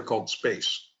 a difficult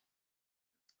space.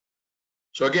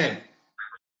 So again,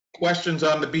 questions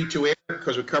on the B2 air,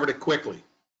 because we covered it quickly.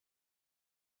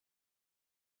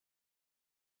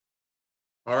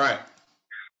 All right.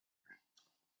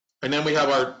 And then we have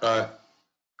our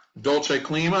Dolce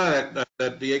Clima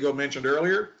that Diego mentioned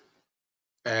earlier.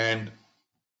 And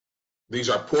these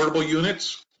are portable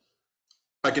units.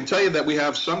 I can tell you that we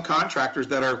have some contractors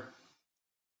that are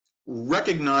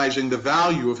recognizing the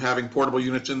value of having portable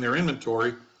units in their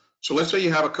inventory. So let's say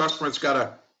you have a customer that's got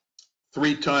a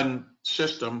 3-ton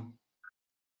system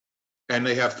and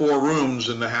they have 4 rooms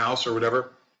in the house or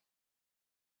whatever,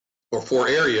 or 4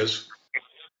 areas,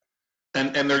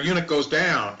 and their unit goes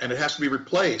down and it has to be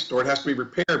replaced or it has to be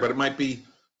repaired, but it might be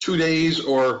 2 days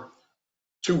or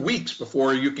 2 weeks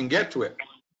before you can get to it.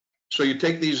 So you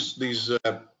take these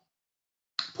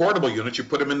portable units, you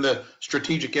put them in the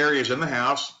strategic areas in the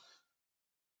house.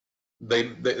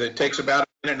 It takes about a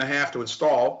minute and a half to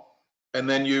install, and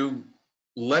then you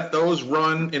let those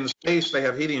run in the space. They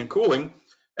have heating and cooling,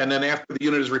 and then after the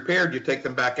unit is repaired, you take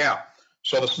them back out.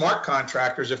 So the smart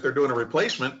contractors, if they're doing a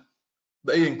replacement,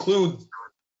 they include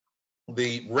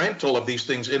the rental of these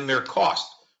things in their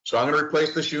cost. So I'm going to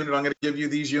replace this unit. I'm going to give you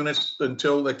these units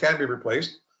until they can be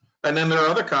replaced. And then there are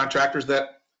other contractors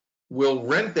that will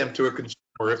rent them to a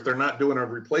consumer if they're not doing a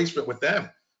replacement with them.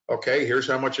 Okay, here's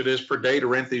how much it is per day to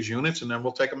rent these units, and then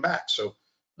we'll take them back. So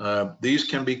these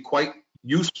can be quite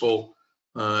useful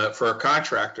for a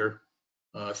contractor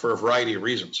for a variety of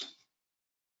reasons.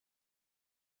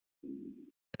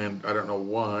 And I don't know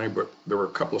why, but there were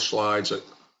a couple of slides that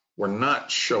were not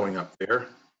showing up there.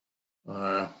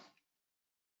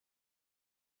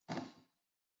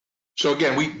 So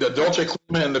again, the Dolce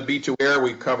Clima and the B2 Air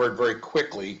we covered very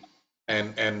quickly,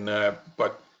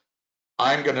 but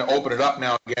I'm going to open it up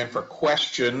now again for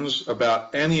questions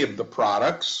about any of the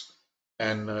products,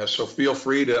 and so feel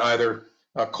free to either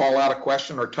call out a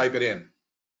question or type it in.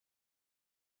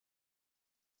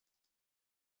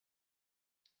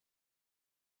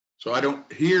 So I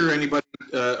don't hear anybody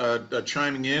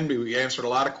chiming in. We answered a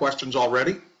lot of questions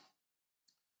already.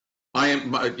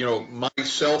 My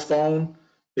cell phone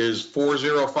is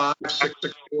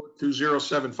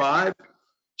 405-664-2075.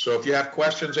 So if you have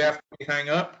questions after we hang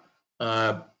up,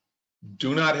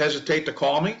 do not hesitate to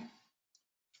call me,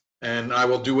 and I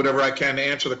will do whatever I can to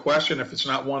answer the question. If it's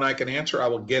not one I can answer, I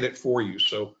will get it for you.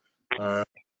 So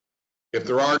if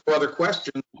there are no other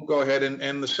questions, we'll go ahead and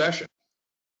end the session.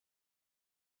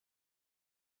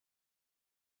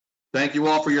 Thank you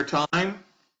all for your time.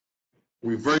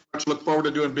 We very much look forward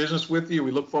to doing business with you.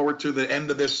 We look forward to the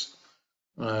end of this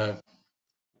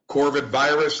COVID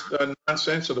virus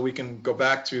nonsense so that we can go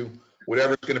back to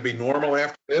whatever's going to be normal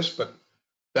after this. But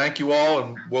thank you all,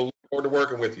 and we'll look forward to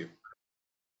working with you.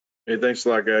 Hey, thanks a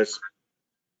lot, guys.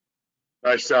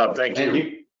 Nice job. Thank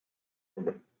you.